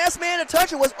said the last man to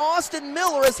touch it was Austin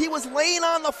Miller as he was laying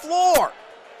on the floor.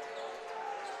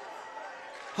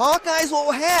 Hawkeyes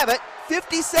will have it.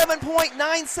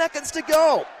 57.9 seconds to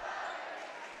go.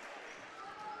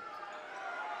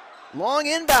 Long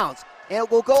inbounds. And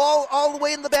it will go all the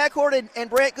way in the backcourt, and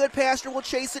Brant Goodpaster will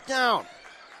chase it down.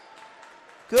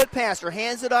 Goodpaster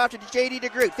hands it off to J.D.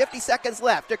 DeGroot. 50 seconds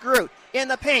left. DeGroot in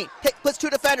the paint. Puts 2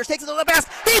 defenders. Takes it to the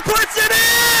basket. He puts it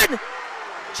in!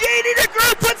 J.D.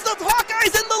 DeGroot puts the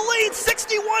Hawkeyes in the lead,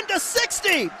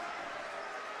 61-60.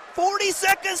 40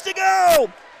 seconds to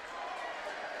go.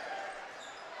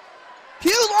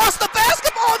 Pugh lost the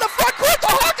basketball in the front court. The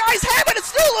Hawkeyes have it. It's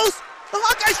still loose. The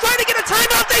Hawkeyes trying to get a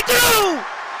timeout. They do.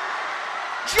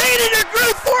 J.D.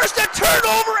 DeGroot forced a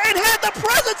turnover and had the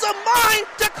presence of mind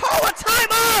to call a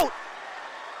timeout.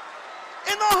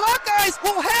 And the Hawkeyes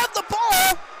will have the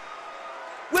ball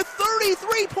with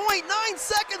 33.9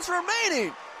 seconds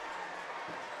remaining.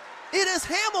 It is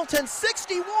Hamilton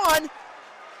 61,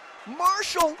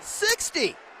 Marshall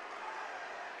 60.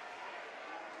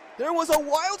 There was a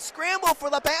wild scramble for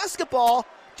the basketball.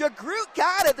 DeGroot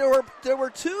got it. There were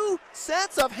 2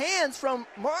 sets of hands from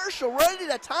Marshall ready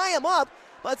to tie him up,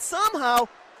 but somehow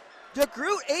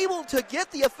DeGroot able to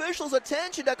get the officials'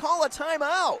 attention to call a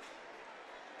timeout.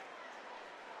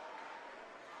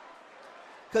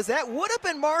 Because that would have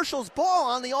been Marshall's ball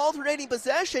on the alternating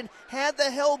possession had the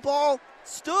held ball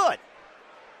stood.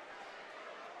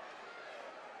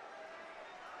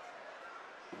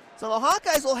 So the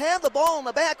Hawkeyes will have the ball in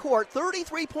the backcourt,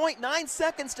 33.9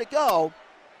 seconds to go.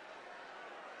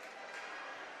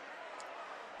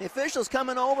 The officials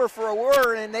coming over for a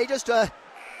word, and they just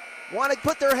want to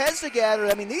put their heads together.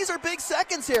 I mean, these are big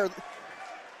seconds here.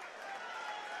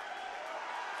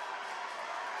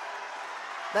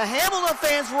 The Hamilton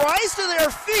fans rise to their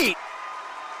feet.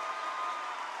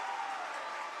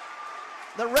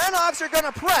 The Redhawks are going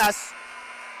to press.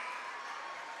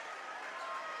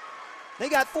 They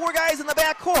got 4 guys in the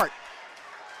backcourt.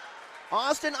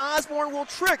 Austin Osborne will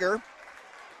trigger.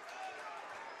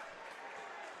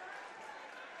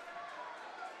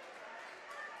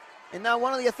 And now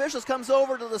one of the officials comes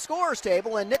over to the scorer's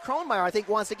table, and Nick Kronmeyer, I think,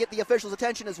 wants to get the officials'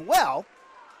 attention as well.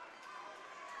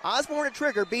 Osborne to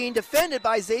trigger, being defended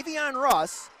by Xavier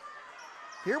Russ.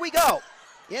 Here we go.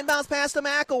 Inbounds pass to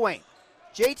McElwain.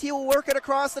 JT will work it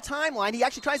across the timeline. He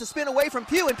actually tries to spin away from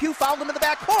Pugh, and Pugh fouled him in the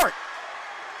backcourt.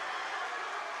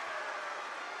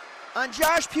 On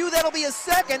Josh Pugh, that'll be his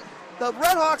second. The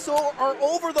Redhawks are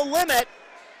over the limit.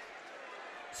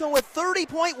 So with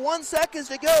 30.1 seconds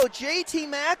to go,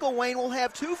 JT McElwain will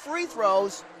have 2 free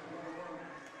throws.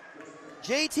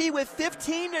 JT with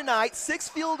 15 tonight, 6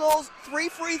 field goals, 3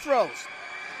 free throws.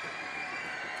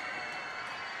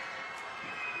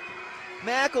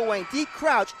 McElwain, deep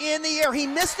crouch, in the air. He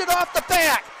missed it off the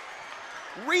back.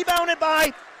 Rebounded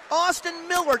by Austin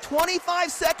Miller,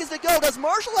 25 seconds to go. Does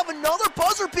Marshall have another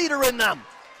buzzer beater in them?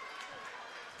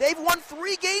 They've won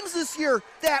 3 games this year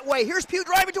that way. Here's Pugh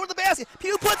driving toward the basket.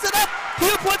 Pugh puts it up.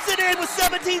 Pugh puts it in with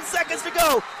 17 seconds to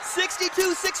go.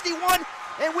 62-61,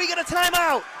 and we get a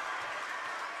timeout.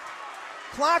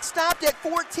 Clock stopped at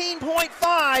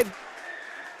 14.5.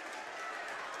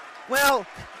 Well,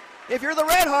 if you're the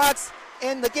Redhawks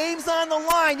and the game's on the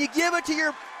line, you give it to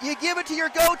your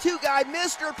go-to guy,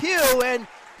 Mr. Pugh, and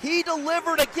he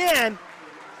delivered again.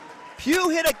 Pugh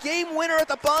hit a game winner at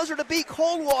the buzzer to beat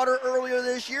Coldwater earlier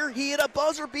this year. He hit a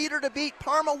buzzer beater to beat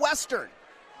Parma Western.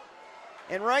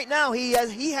 And right now he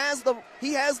has the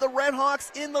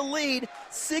Redhawks in the lead,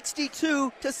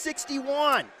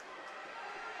 62-61.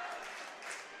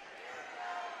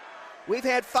 We've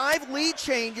had 5 lead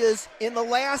changes in the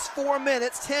last 4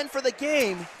 minutes, 10 for the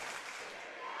game.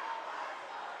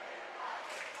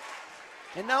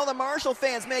 And now the Marshall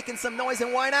fans making some noise,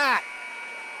 and why not?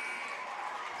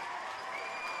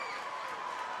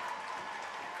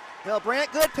 Well,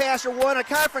 Brant Goodpaster won a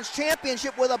conference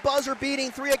championship with a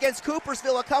buzzer-beating 3 against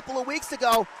Coopersville a couple of weeks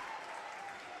ago.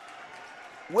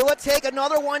 Will it take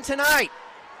another one tonight?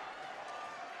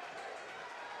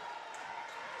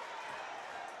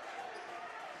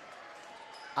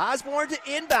 Osborne to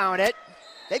inbound it.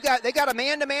 They got a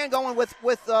man-to-man going with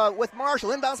Marshall.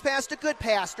 Inbounds pass to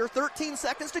Goodpaster. 13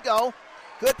 seconds to go.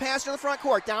 Goodpaster in the front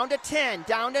court. Down to 10.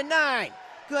 Down to 9.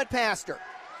 Goodpaster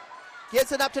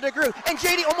gets it up to DeGroot. And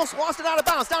JD almost lost it out of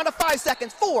bounds. Down to 5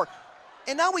 seconds. 4.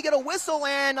 And now we get a whistle,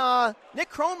 and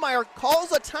Nick Kronmeyer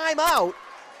calls a timeout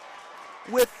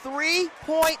with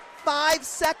 3.5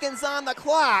 seconds on the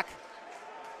clock.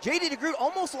 JD DeGroot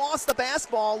almost lost the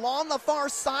basketball along the far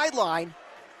sideline.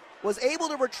 Was able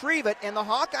to retrieve it, and the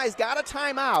Hawkeyes got a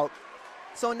timeout.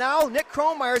 So now Nick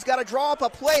Kronmeyer's got to draw up a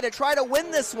play to try to win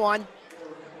this one.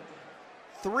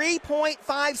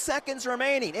 3.5 seconds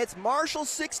remaining. It's Marshall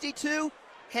 62,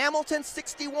 Hamilton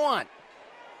 61.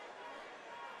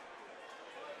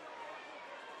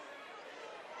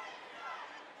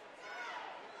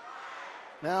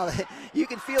 Now, you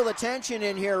can feel the tension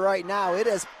in here right now. It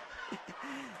is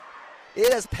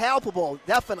palpable,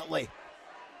 definitely.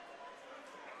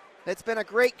 It's been a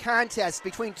great contest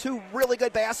between two really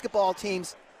good basketball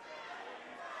teams.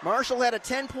 Marshall had a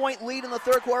 10-point lead in the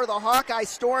third quarter. The Hawkeyes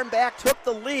stormed back, took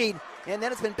the lead, and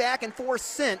then it's been back and forth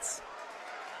since.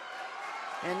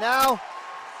 And now,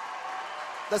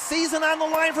 the season on the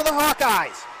line for the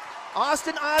Hawkeyes.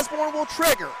 Austin Osborne will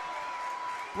trigger.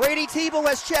 Brady Tebow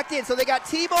has checked in, so they got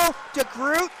Tebow,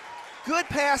 DeGroot,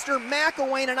 Goodpaster,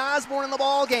 McElwain, and Osborne in the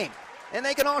ball game, and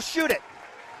they can all shoot it.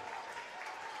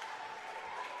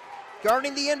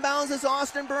 Guarding the inbounds is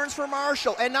Austin Burns for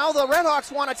Marshall. And now the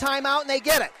Redhawks want a timeout, and they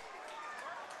get it.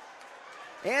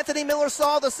 Anthony Miller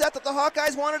saw the set that the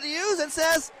Hawkeyes wanted to use and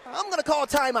says, I'm going to call a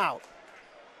timeout.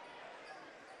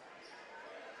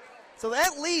 So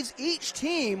that leaves each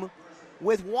team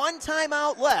with one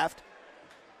timeout left.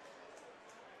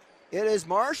 It is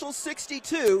Marshall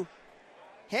 62,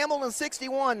 Hamilton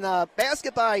 61.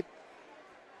 Basket by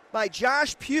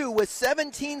Josh Pugh with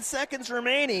 17 seconds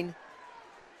remaining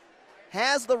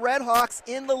has the Redhawks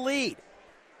in the lead.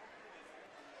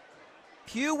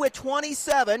 Pugh with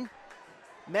 27,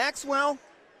 Maxwell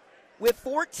with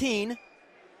 14,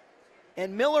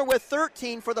 and Miller with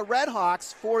 13 for the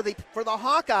Redhawks. For the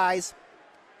Hawkeyes,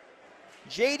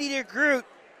 JD DeGroot.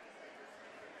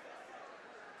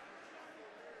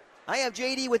 I have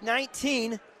JD with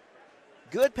 19,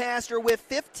 Goodpaster with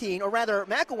 15, or rather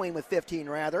McElwain with 15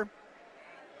 rather.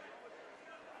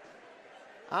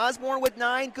 Osborne with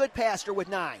 9, Goodpaster with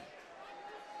 9.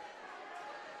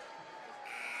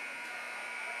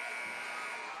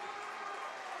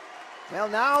 Well,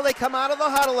 now they come out of the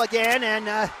huddle again,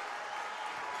 and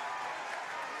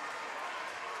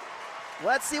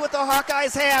let's see what the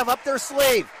Hawkeyes have up their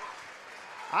sleeve.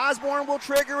 Osborne will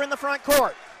trigger in the front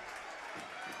court.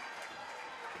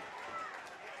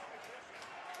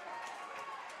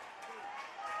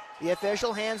 The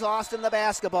official hands Austin the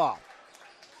basketball.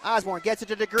 Osborne gets it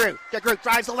to DeGroot. DeGroot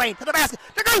drives the lane to the basket.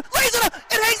 DeGroot lays it up.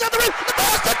 It hangs on the rim. The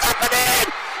ball gets up and in.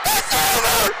 It's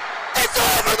over. It's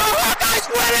over. The Hawkeyes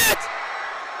win it.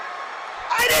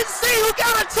 I didn't see who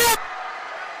got a tip.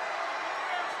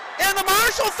 And the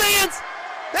Marshall fans,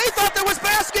 they thought there was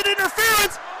basket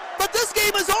interference, but this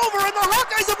game is over and the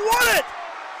Hawkeyes have won it.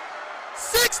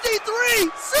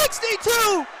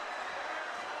 63-62.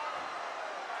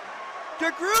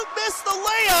 DeGroot missed the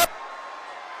layup.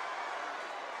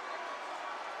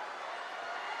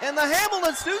 And the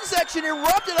Hamilton student section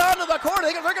erupted onto the court.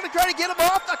 They're going to try to get him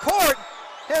off the court.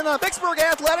 And the Vicksburg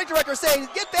athletic director saying,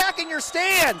 get back in your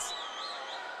stands.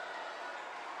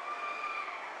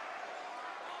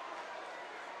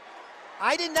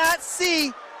 I did not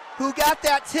see who got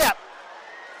that tip.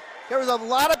 There was a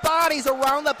lot of bodies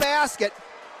around the basket.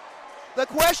 The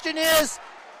question is,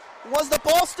 was the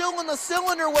ball still in the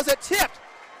cylinder? Was it tipped?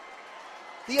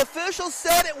 The officials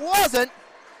said it wasn't.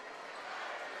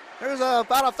 There's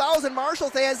about 1,000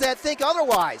 Marshall fans that think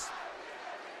otherwise.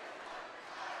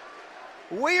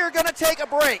 We are going to take a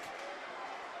break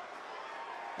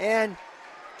and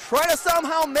try to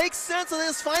somehow make sense of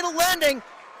this final ending,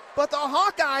 but the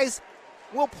Hawkeyes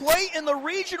will play in the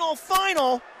regional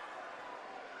final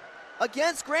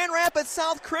against Grand Rapids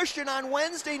South Christian on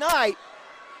Wednesday night.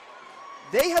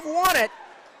 They have won it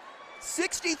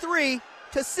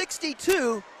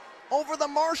 63-62 over the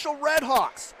Marshall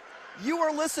Redhawks. You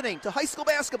are listening to high school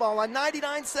basketball on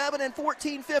 99.7 and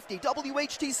 1450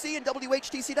 WHTC and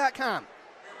WHTC.com.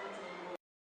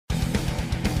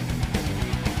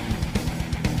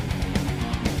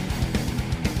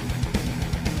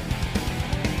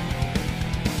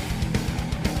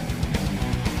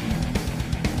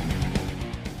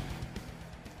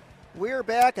 we are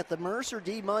back at the Mercer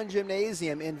D. Munn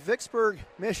Gymnasium in Vicksburg,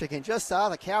 Michigan, just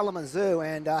south of Kalamazoo,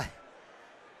 and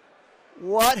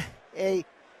what a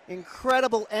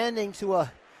incredible ending to a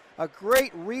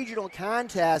great regional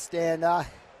contest. And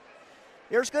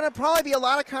there's going to probably be a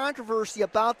lot of controversy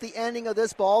about the ending of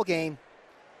this ball game.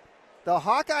 The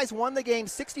Hawkeyes won the game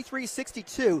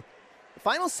 63-62. The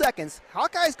final seconds,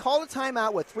 Hawkeyes called a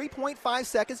timeout with 3.5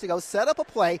 seconds to go, set up a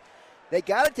play. They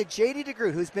got it to J.D.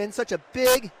 DeGroot, who's been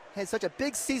had such a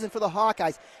big season for the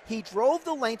Hawkeyes. He drove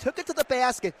the lane, took it to the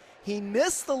basket. He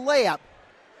missed the layup.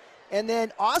 And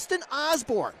then Austin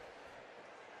Osborne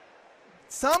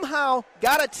somehow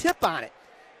got a tip on it.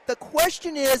 The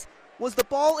question is, was the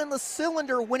ball in the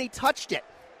cylinder when he touched it?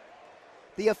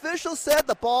 The official said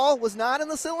the ball was not in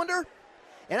the cylinder.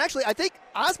 And actually, I think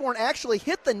Osborne actually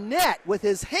hit the net with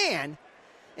his hand,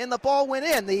 and the ball went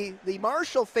in. The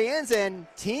Marshall fans and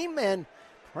team and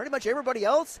pretty much everybody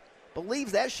else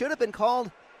believes that should have been called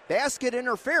basket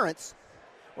interference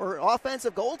or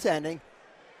offensive goaltending,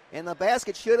 and the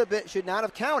basket should not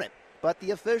have counted. But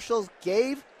the officials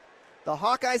gave the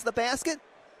Hawkeyes the basket.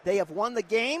 They have won the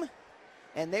game,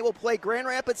 and they will play Grand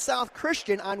Rapids South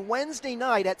Christian on Wednesday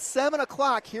night at 7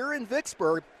 o'clock here in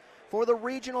Vicksburg for the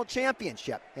regional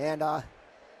championship. And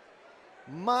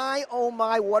my, oh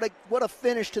my, what a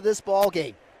finish to this ball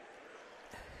game.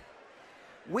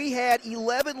 We had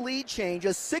 11 lead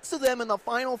changes, 6 of them in the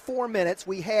final 4 minutes.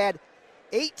 We had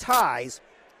 8 ties.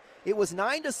 It was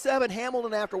 9-7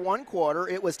 Hamilton after 1 quarter.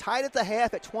 It was tied at the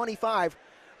half at 25.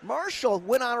 Marshall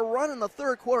went on a run in the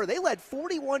 3rd quarter. They led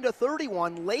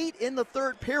 41-31 late in the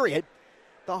 3rd period.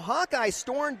 The Hawkeyes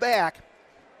stormed back,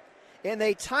 and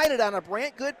they tied it on a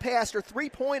Brant Goodpaster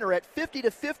 3-pointer at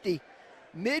 50-50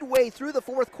 midway through the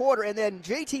 4th quarter. And then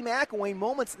J.T. McElwain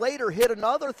moments later hit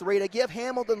another 3 to give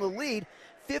Hamilton the lead,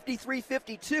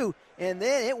 53-52. And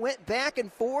then it went back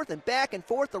and forth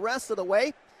the rest of the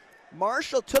way.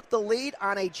 Marshall took the lead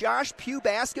on a Josh Pugh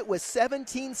basket with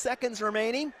 17 seconds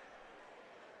remaining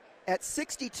at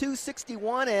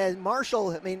 62-61, and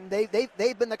Marshall, I mean,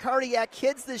 they've been the Cardiac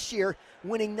Kids this year,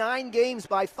 winning 9 games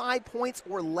by 5 points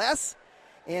or less,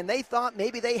 and they thought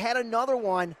maybe they had another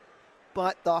one,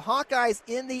 but the Hawkeyes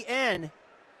in the end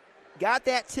got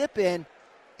that tip in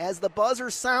as the buzzer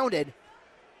sounded.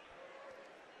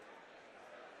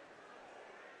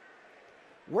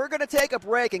 We're going to take a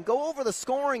break and go over the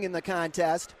scoring in the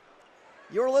contest.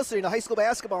 You're listening to high school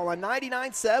basketball on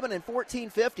 99.7 and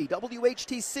 1450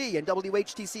 WHTC and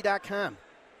WHTC.com.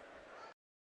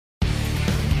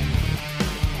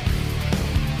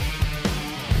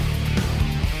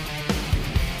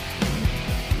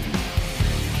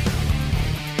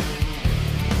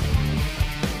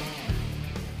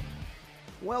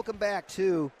 Welcome back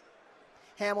to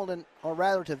Hamilton, or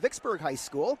rather to Vicksburg High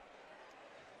School.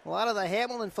 A lot of the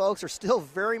Hamilton folks are still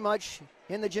very much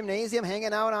in the gymnasium,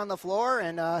 hanging out on the floor,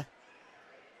 and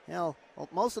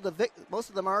most of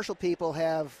the Marshall people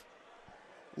have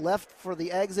left for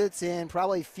the exits and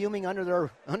probably fuming under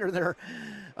their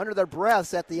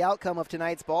breaths at the outcome of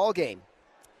tonight's ball game.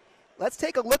 Let's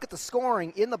take a look at the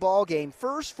scoring in the ball game.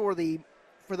 First, for the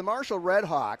Marshall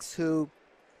Redhawks, who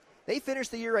they finished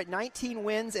the year at 19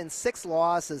 wins and 6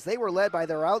 losses. They were led by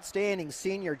their outstanding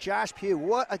senior, Josh Pugh.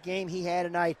 What a game he had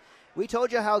tonight. We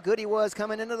told you how good he was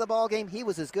coming into the ball game. He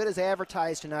was as good as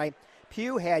advertised tonight.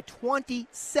 Pugh had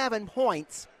 27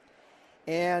 points,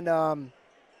 and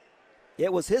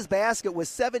it was his basket with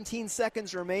 17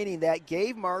 seconds remaining that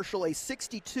gave Marshall a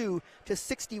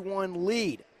 62-61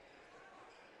 lead.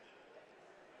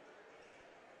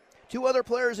 2 other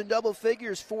players in double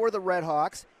figures for the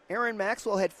Redhawks. Aaron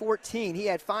Maxwell had 14. He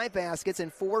had 5 baskets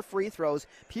and 4 free throws.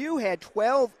 Pugh had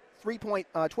 12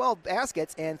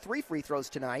 baskets and 3 free throws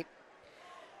tonight.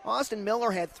 Austin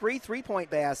Miller had 3 3-point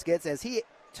baskets as he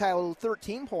tallied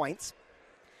 13 points.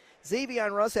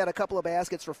 Xavion Russ had a couple of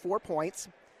baskets for 4 points.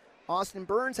 Austin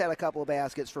Burns had a couple of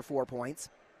baskets for 4 points.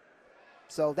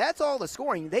 So that's all the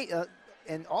scoring.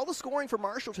 And all the scoring for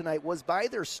Marshall tonight was by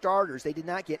their starters. They did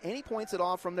not get any points at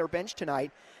all from their bench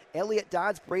tonight. Elliot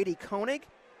Dodds, Brady Koenig,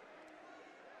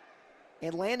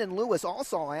 and Landon Lewis all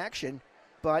saw action,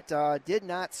 but did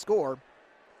not score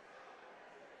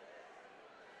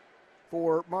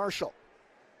for Marshall.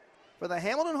 For the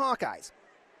Hamilton Hawkeyes,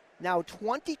 now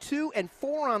 22-4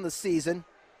 on the season.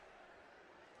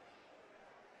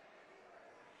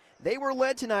 They were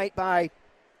led tonight by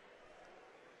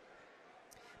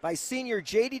senior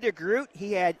J.D. DeGroot.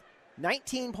 He had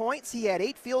 19 points. He had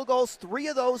 8 field goals. 3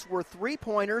 of those were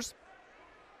 3-pointers.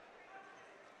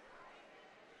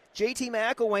 J.T.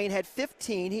 McElwain had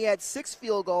 15. He had 6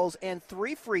 field goals and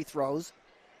 3 free throws.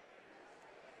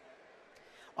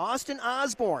 Austin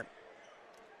Osborne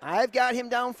I've got him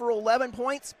down for 11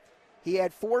 points. He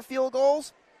had 4 field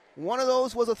goals. One of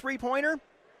those was a three-pointer.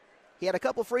 He had a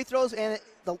couple free throws, and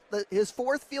his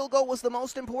 4th field goal was the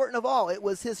most important of all. It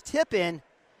was his tip-in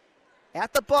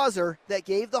at the buzzer that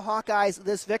gave the Hawkeyes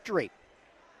this victory.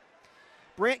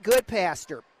 Brant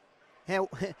Goodpaster.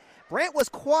 Brant was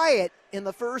quiet in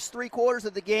the first 3 quarters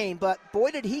of the game, but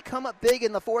boy did he come up big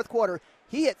in the 4th quarter.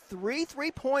 He hit 3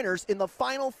 3-pointers in the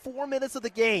final 4 minutes of the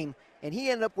game, and he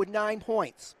ended up with 9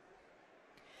 points.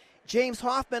 James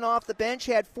Hoffman off the bench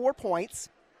had 4 points.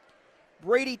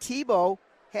 Brady Tebow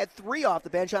had 3 off the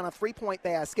bench on a 3-point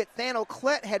basket. Thano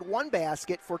Klett had 1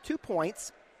 basket for 2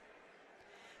 points.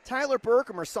 Tyler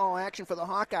Berkemer saw action for the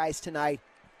Hawkeyes tonight,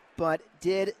 but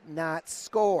did not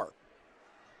score.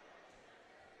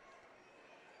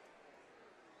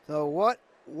 So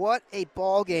what a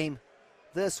ball game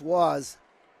this was.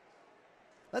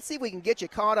 Let's see if we can get you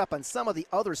caught up on some of the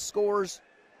other scores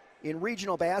in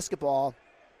regional basketball.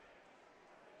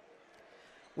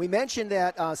 We mentioned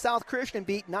that South Christian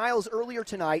beat Niles earlier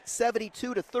tonight,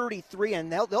 72-33,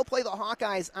 and they'll play the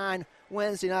Hawkeyes on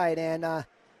Wednesday night. And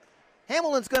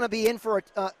Hamilton's going to be in for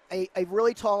a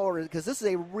really tall order because this is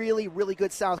a really, really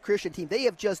good South Christian team. They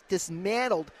have just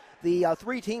dismantled the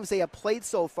 3 teams they have played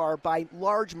so far by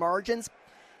large margins.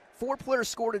 4 players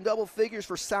scored in double figures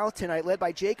for South tonight, led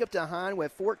by Jacob DeHaan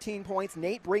with 14 points.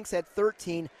 Nate Brinks had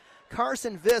 13.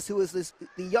 Carson Viss, who is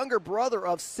the younger brother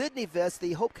of Sidney Viss,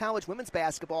 the Hope College women's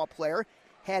basketball player,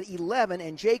 had 11,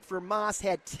 and Jake Vermaas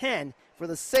had 10 for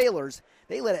the Sailors.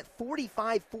 They led at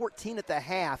 45-14 at the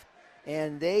half,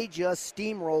 and they just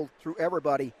steamrolled through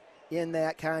everybody in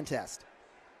that contest.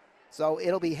 So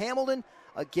it'll be Hamilton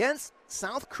against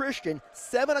South Christian,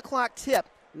 7 o'clock tip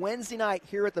Wednesday night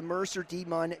here at the Mercer D.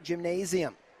 Munn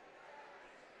Gymnasium.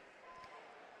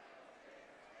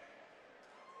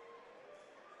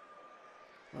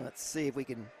 Let's see if we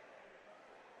can.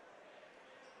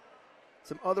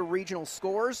 Some other regional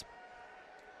scores.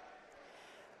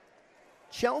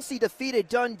 Chelsea defeated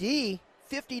Dundee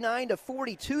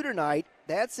 59-42 tonight.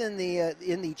 That's in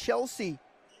the Chelsea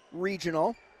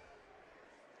regional.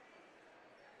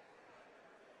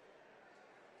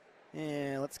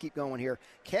 And let's keep going here.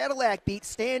 Cadillac beat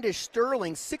Standish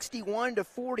Sterling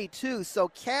 61-42. So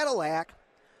Cadillac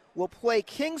will play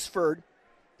Kingsford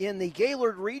in the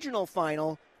Gaylord Regional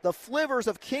Final. The Flivers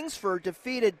of Kingsford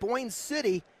defeated Boyne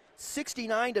City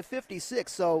 69-56.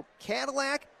 So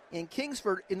Cadillac and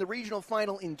Kingsford in the regional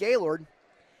final in Gaylord.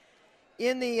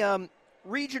 In the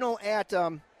regional at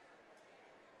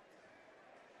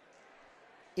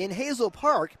in Hazel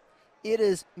Park,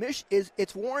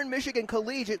 it's Warren Michigan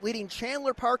Collegiate leading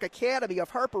Chandler Park Academy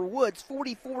of Harper Woods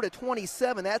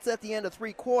 44-27. That's at the end of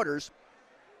 3 quarters.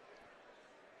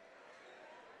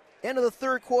 End of the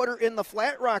 3rd quarter in the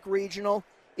Flat Rock Regional,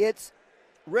 it's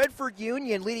Redford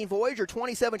Union leading Voyager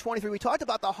 27-23. We talked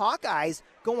about the Hawkeyes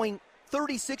going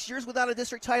 36 years without a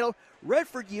district title.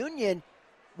 Redford Union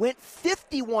went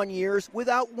 51 years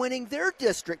without winning their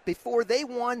district before they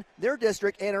won their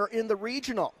district and are in the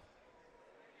regional.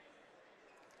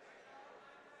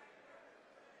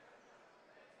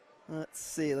 Let's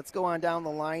see. Let's go on down the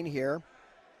line here.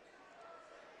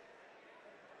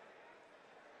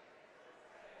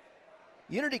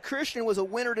 Unity Christian was a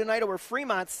winner tonight over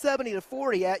Fremont,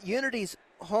 70-40 at Unity's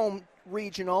home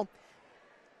regional.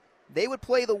 They would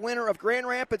play the winner of Grand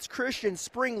Rapids Christian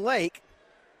Spring Lake.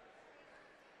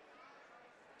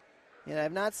 And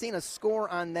I've not seen a score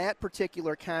on that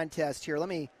particular contest here. Let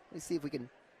me see if we can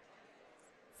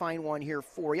find one here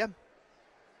for you.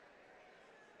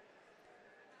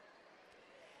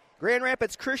 Grand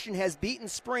Rapids Christian has beaten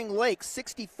Spring Lake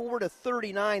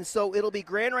 64-39, so it'll be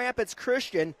Grand Rapids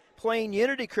Christian playing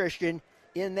Unity Christian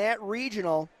in that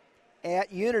regional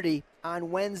at Unity on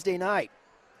Wednesday night.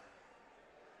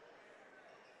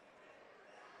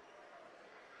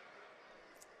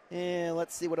 And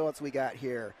let's see what else we got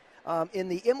here. In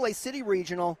the Imlay City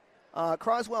Regional,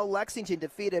 Croswell Lexington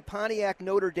defeated Pontiac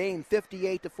Notre Dame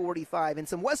 58-45. And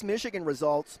some West Michigan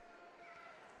results.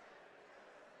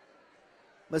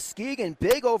 Muskegon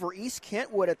big over East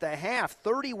Kentwood at the half,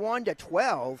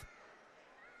 31-12.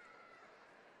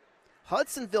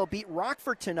 Hudsonville beat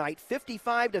Rockford tonight,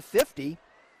 55-50.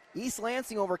 East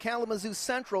Lansing over Kalamazoo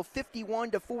Central,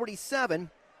 51-47.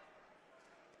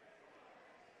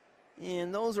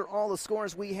 And those are all the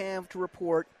scores we have to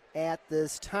report at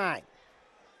this time.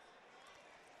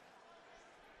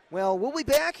 Well, we'll be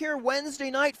back here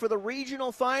Wednesday night for the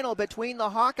regional final between the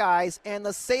Hawkeyes and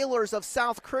the Sailors of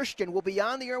South Christian. We'll be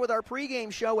on the air with our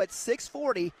pregame show at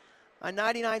 6:40 on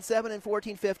 99.7 and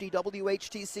 1450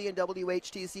 WHTC and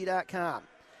WHTC.com.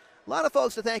 A lot of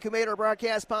folks to thank who made our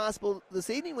broadcast possible this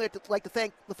evening. We'd like to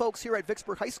thank the folks here at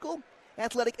Vicksburg High School,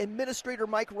 Athletic Administrator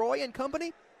Mike Roy and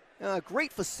company.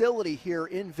 Great facility here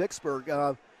in Vicksburg,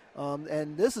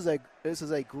 and this is a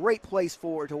great place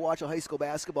to watch a high school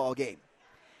basketball game.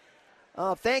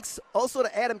 Thanks also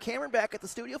to Adam Cameron back at the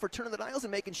studio for turning the dials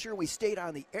and making sure we stayed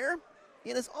on the air.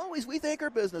 And as always, we thank our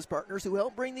business partners who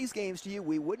help bring these games to you.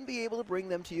 We wouldn't be able to bring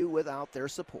them to you without their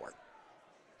support.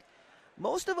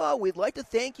 Most of all, we'd like to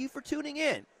thank you for tuning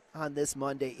in on this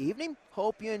Monday evening.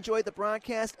 Hope you enjoyed the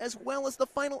broadcast as well as the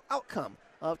final outcome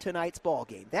of tonight's ball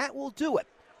game. That will do it.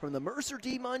 From the Mercer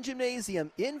D. Munn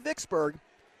Gymnasium in Vicksburg,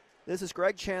 this is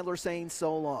Greg Chandler saying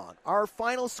so long. Our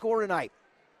final score tonight,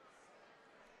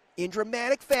 in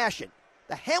dramatic fashion,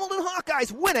 the Hamilton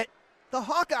Hawkeyes win it. The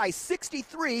Hawkeyes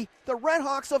 63, the Red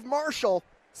Hawks of Marshall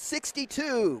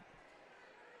 62.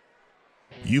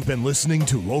 You've been listening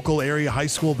to local area high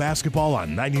school basketball on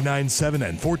 99.7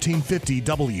 and 1450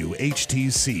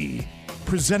 WHTC.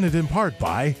 Presented in part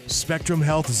by Spectrum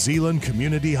Health Zeeland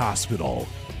Community Hospital,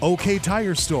 OK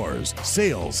Tire Stores,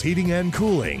 Sales Heating and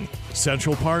Cooling,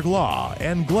 Central Park Law,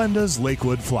 and Glenda's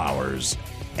Lakewood Flowers.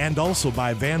 And also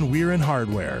by Van Wieren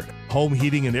Hardware, Home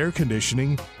Heating and Air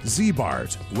Conditioning,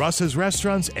 Z-Bart, Russ's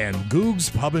Restaurants, and Goog's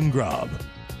Pub and Grub.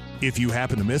 If you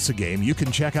happen to miss a game, you can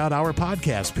check out our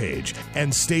podcast page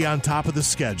and stay on top of the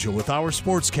schedule with our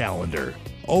sports calendar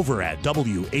over at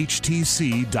WHTC.com.